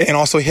and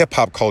also hip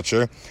hop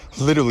culture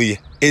literally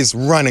is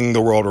running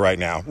the world right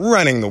now,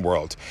 running the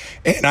world.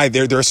 And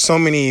there are so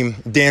many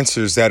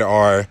dancers that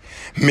are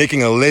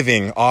making a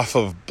living off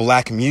of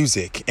black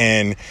music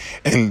and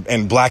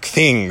black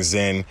things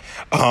and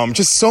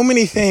just so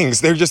many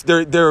things.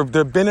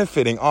 They're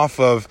benefiting off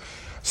of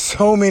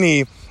so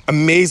many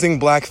amazing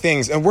black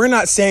things. And we're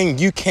not saying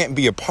you can't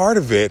be a part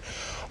of it.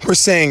 We're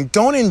saying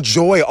don't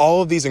enjoy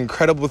all of these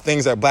incredible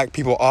things that black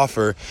people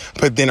offer,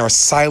 but then are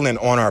silent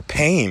on our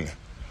pain.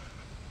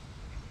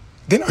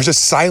 Then are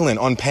just silent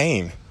on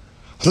pain,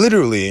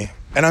 literally.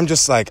 And I'm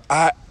just like,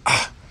 I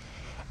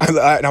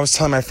was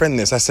telling my friend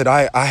this. I said,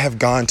 I have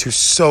gone to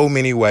so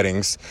many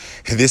weddings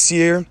this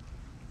year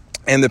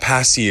and the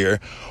past year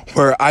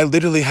where I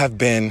literally have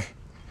been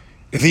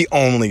the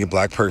only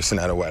black person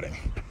at a wedding.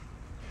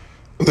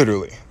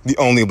 Literally, the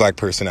only black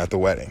person at the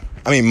wedding.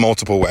 I mean,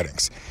 multiple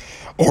weddings.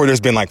 Or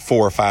there's been like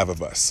 4 or 5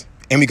 of us.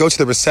 And we go to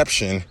the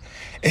reception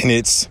and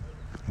it's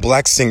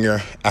black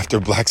singer after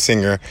black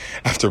singer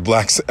after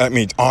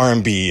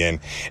R&B and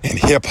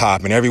hip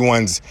hop, and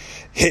everyone's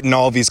hitting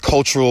all these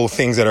cultural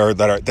things that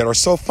are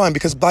so fun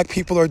because black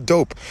people are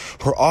dope,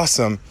 we're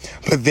awesome.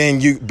 But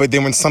then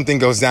when something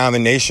goes down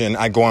in the nation,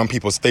 I go on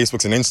people's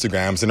Facebooks and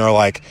Instagrams and they're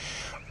like,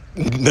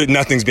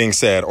 nothing's being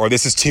said, or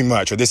this is too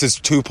much, or this is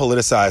too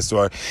politicized,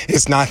 or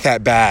it's not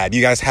that bad.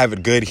 You guys have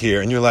it good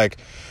here. And you're like,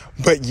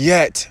 but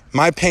yet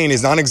my pain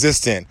is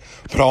non-existent,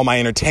 but all my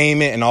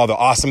entertainment and all the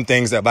awesome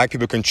things that black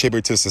people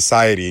contribute to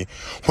society,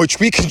 which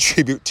we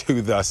contribute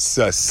to the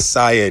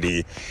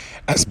society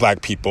as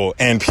black people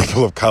and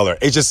people of color.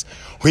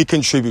 We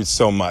contribute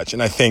so much.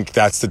 And I think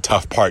that's the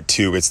tough part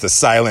too. It's the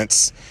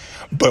silence,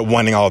 but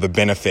wanting all the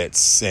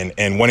benefits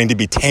and wanting to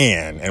be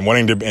tan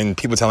and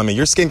people telling me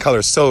your skin color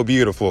is so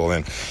beautiful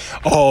and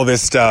all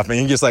this stuff. And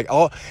you're just like,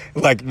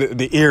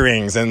 the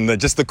earrings and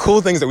just the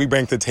cool things that we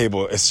bring to the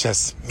table. It's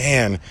just,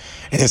 man,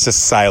 and it's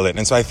just silent.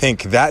 And so I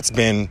think that's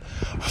been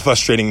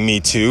frustrating me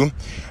too,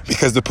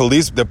 because the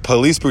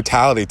police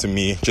brutality to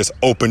me just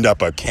opened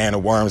up a can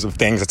of worms of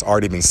things that's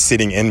already been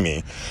sitting in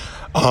me.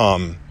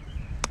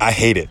 I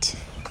hate it.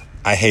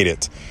 I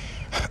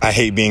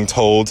hate being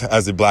told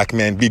as a black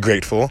man, be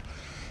grateful.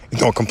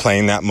 Don't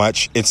complain that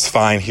much. It's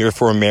fine here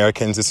for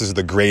Americans. This is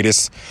the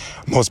greatest,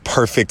 most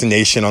perfect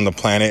nation on the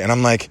planet. And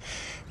I'm like,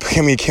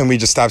 can we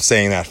just stop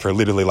saying that for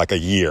literally like a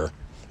year?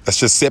 Let's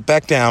just sit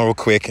back down real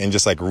quick and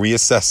just like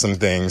reassess some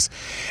things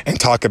and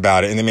talk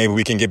about it. And then maybe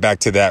we can get back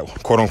to that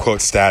quote unquote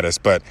status.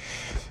 But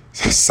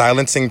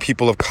silencing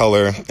people of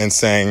color and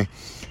saying,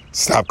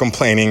 stop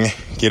complaining,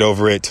 get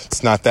over it.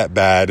 It's not that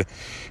bad.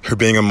 You're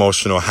being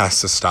emotional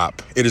has to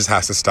stop. It just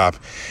has to stop.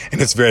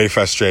 And it's very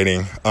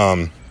frustrating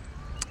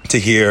to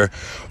hear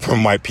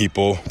from white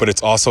people, but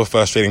it's also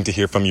frustrating to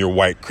hear from your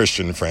white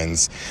Christian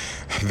friends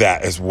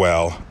that as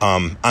well.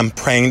 I'm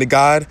praying to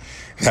God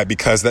that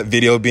because that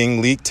video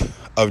being leaked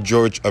of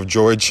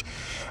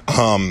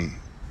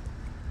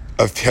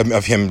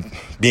him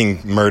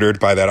being murdered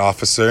by that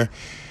officer,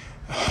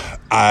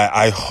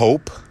 I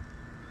hope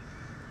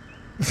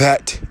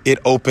that it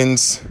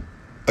opens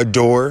a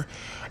door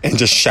and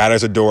just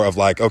shatters a door of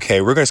like,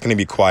 okay, we're just going to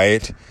be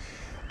quiet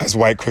as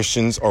white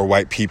Christians or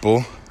white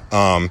people,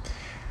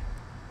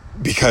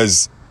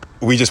 because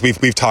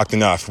we've talked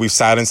enough, we've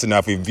silenced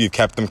enough, we've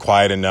kept them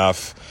quiet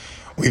enough,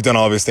 we've done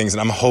all these things,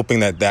 and I'm hoping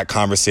that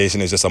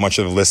conversation is just a bunch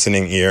of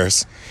listening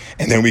ears,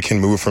 and then we can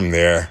move from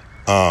there.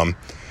 But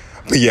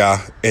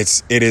yeah,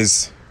 it's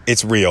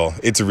real.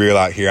 It's real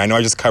out here. I know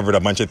I just covered a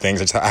bunch of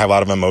things. I have a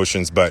lot of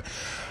emotions, but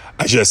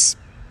I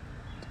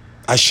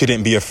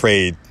shouldn't be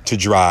afraid to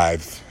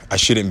drive. I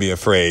shouldn't be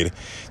afraid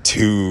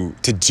to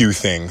do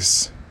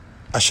things.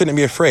 I shouldn't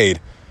be afraid.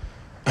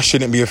 I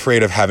shouldn't be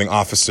afraid of having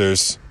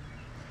officers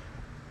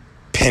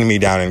pin me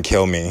down and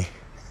kill me.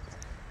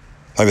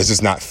 Like, that's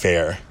just not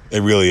fair.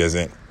 It really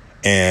isn't.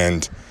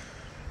 And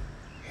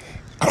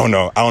I don't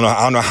know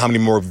how many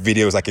more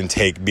videos I can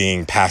take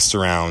being passed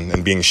around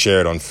and being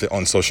shared on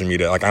social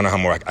media. Like, I don't know how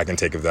more I can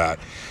take of that.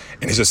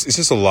 And it's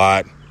just a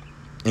lot.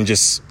 And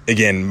just,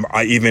 again,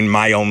 even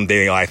my own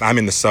daily life, I'm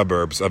in the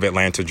suburbs of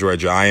Atlanta,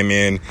 Georgia. I am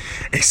in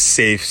a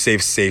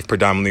safe,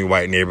 predominantly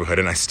white neighborhood,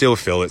 and I still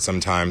feel it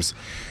sometimes.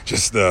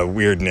 Just the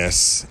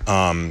weirdness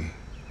of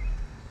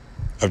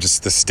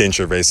just the stench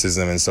of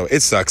racism. And so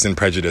it sucks, and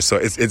prejudice. So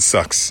it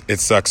sucks. It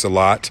sucks a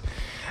lot.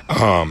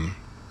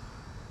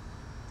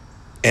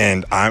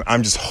 And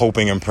I'm just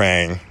hoping and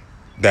praying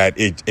that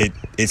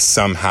it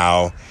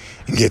somehow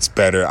gets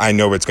better. I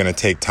know it's going to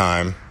take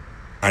time.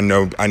 I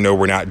know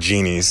we're not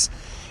genies,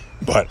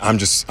 but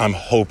I'm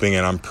hoping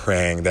and I'm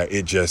praying that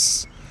it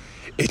just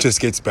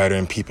gets better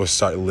and people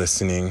start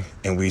listening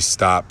and we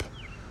stop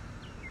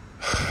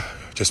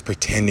just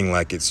pretending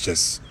like it's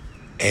just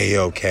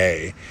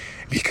A-okay,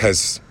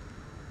 because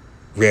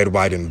red,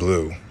 white, and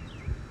blue,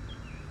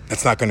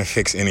 that's not going to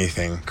fix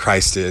anything.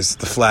 Christ is.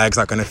 The flag's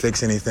not going to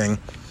fix anything.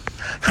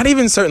 Not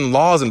even certain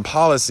laws and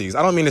policies.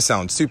 I don't mean to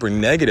sound super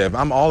negative.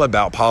 I'm all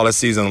about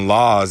policies and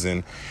laws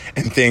and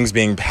things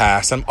being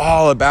passed.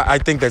 I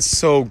think that's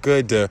so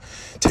good to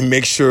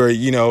make sure,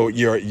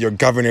 your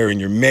governor and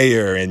your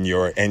mayor and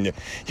your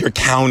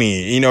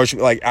county,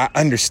 like, I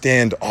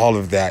understand all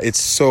of that. It's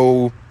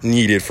so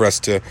needed for us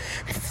to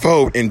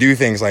vote and do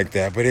things like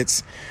that. But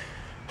it's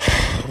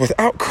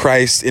without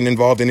Christ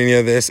involved in any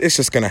of this, it's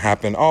just going to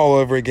happen all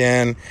over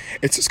again.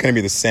 It's just going to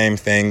be the same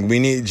thing. We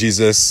need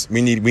Jesus.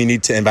 We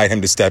need to invite him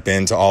to step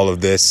into all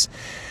of this.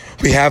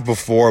 We have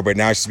before, but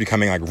now it's just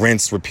becoming like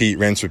rinse, repeat.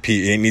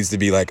 It needs to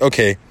be like,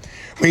 okay,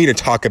 we need to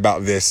talk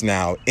about this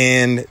now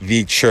in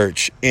the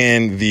church,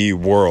 in the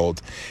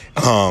world.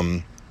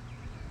 I'm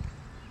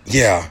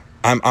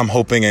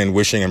hoping and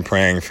wishing and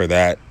praying for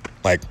that.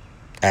 Like,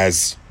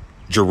 as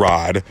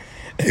Gerard,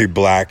 a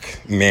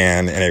black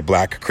man and a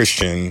black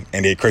Christian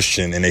and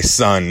a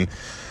son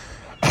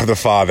of the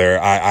Father,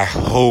 I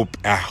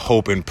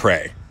hope and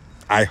pray.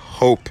 I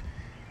hope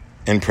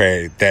and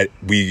pray that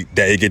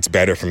it gets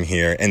better from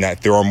here and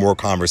that there are more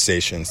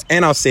conversations.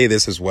 And I'll say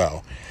this as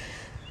well.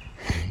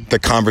 The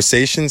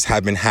conversations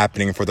have been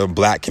happening for the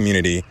black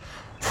community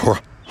for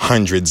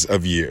hundreds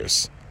of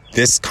years.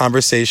 This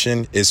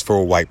conversation is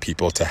for white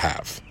people to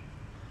have.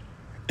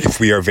 If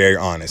we are very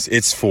honest,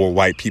 it's for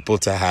white people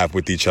to have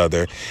with each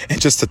other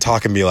and just to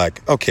talk and be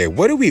like, okay,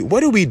 what do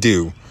we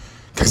do?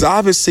 Because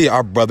obviously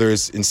our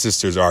brothers and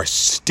sisters are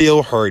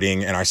still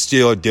hurting and are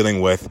still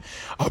dealing with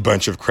a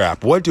bunch of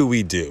crap. What do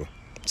we do?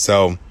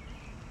 So,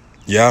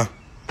 yeah,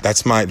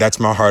 that's my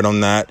heart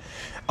on that.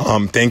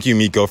 Thank you,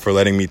 Miko, for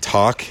letting me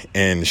talk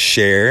and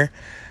share.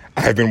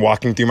 I've been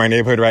walking through my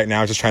neighborhood right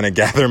now, just trying to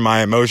gather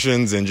my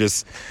emotions and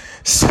just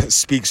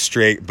speak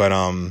straight. But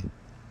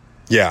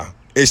yeah,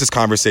 it's just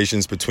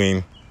conversations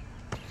between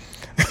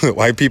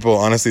white people.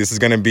 Honestly, this is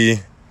going to be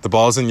the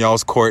ball's in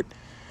y'all's court.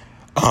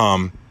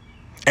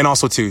 And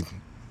also, to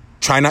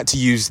try not to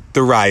use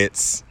the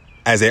riots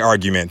as an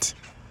argument.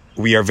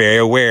 We are very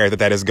aware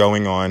that is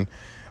going on.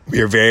 We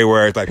are very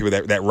aware of black people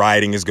that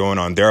rioting is going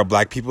on. There are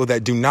black people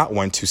that do not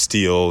want to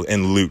steal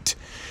and loot.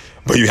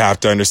 But you have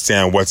to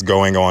understand what's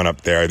going on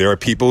up there. There are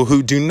people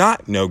who do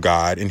not know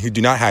God and who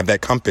do not have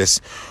that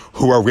compass,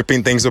 who are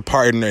ripping things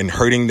apart and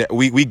hurting. That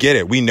we get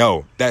it. We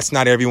know that's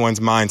not everyone's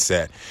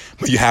mindset.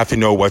 But you have to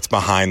know what's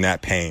behind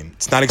that pain.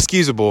 It's not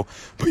excusable,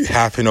 but you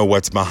have to know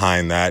what's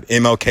behind that.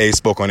 MLK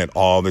spoke on it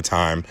all the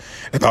time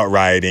about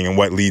rioting and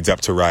what leads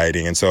up to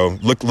rioting. And so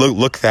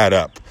look that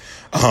up.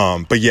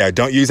 But yeah,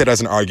 don't use it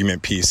as an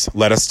argument piece.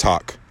 Let us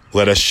talk.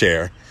 Let us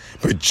share.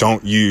 But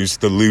don't use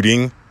the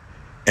looting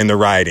and the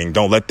rioting.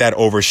 Don't let that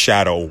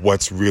overshadow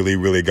what's really,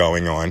 really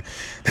going on.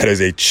 That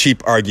is a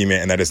cheap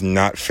argument and that is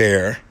not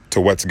fair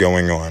to what's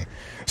going on.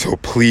 So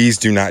please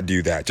do not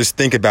do that. Just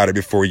think about it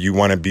before you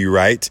want to be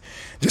right.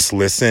 Just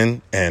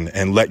listen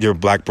and let your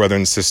black brother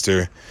and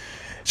sister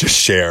just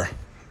share.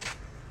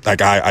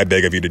 Like I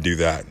beg of you to do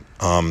that.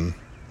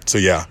 So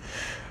yeah,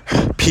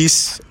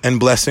 peace and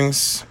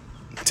blessings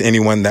to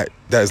anyone that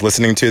is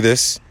listening to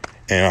this.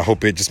 And I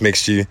hope it just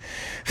makes you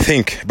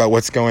think about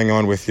what's going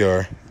on with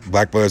your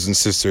black brothers and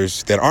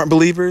sisters that aren't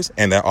believers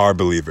and that are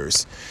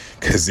believers,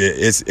 because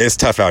it's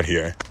tough out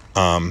here.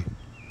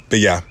 But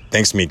yeah,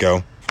 thanks,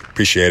 Miko.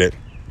 Appreciate it.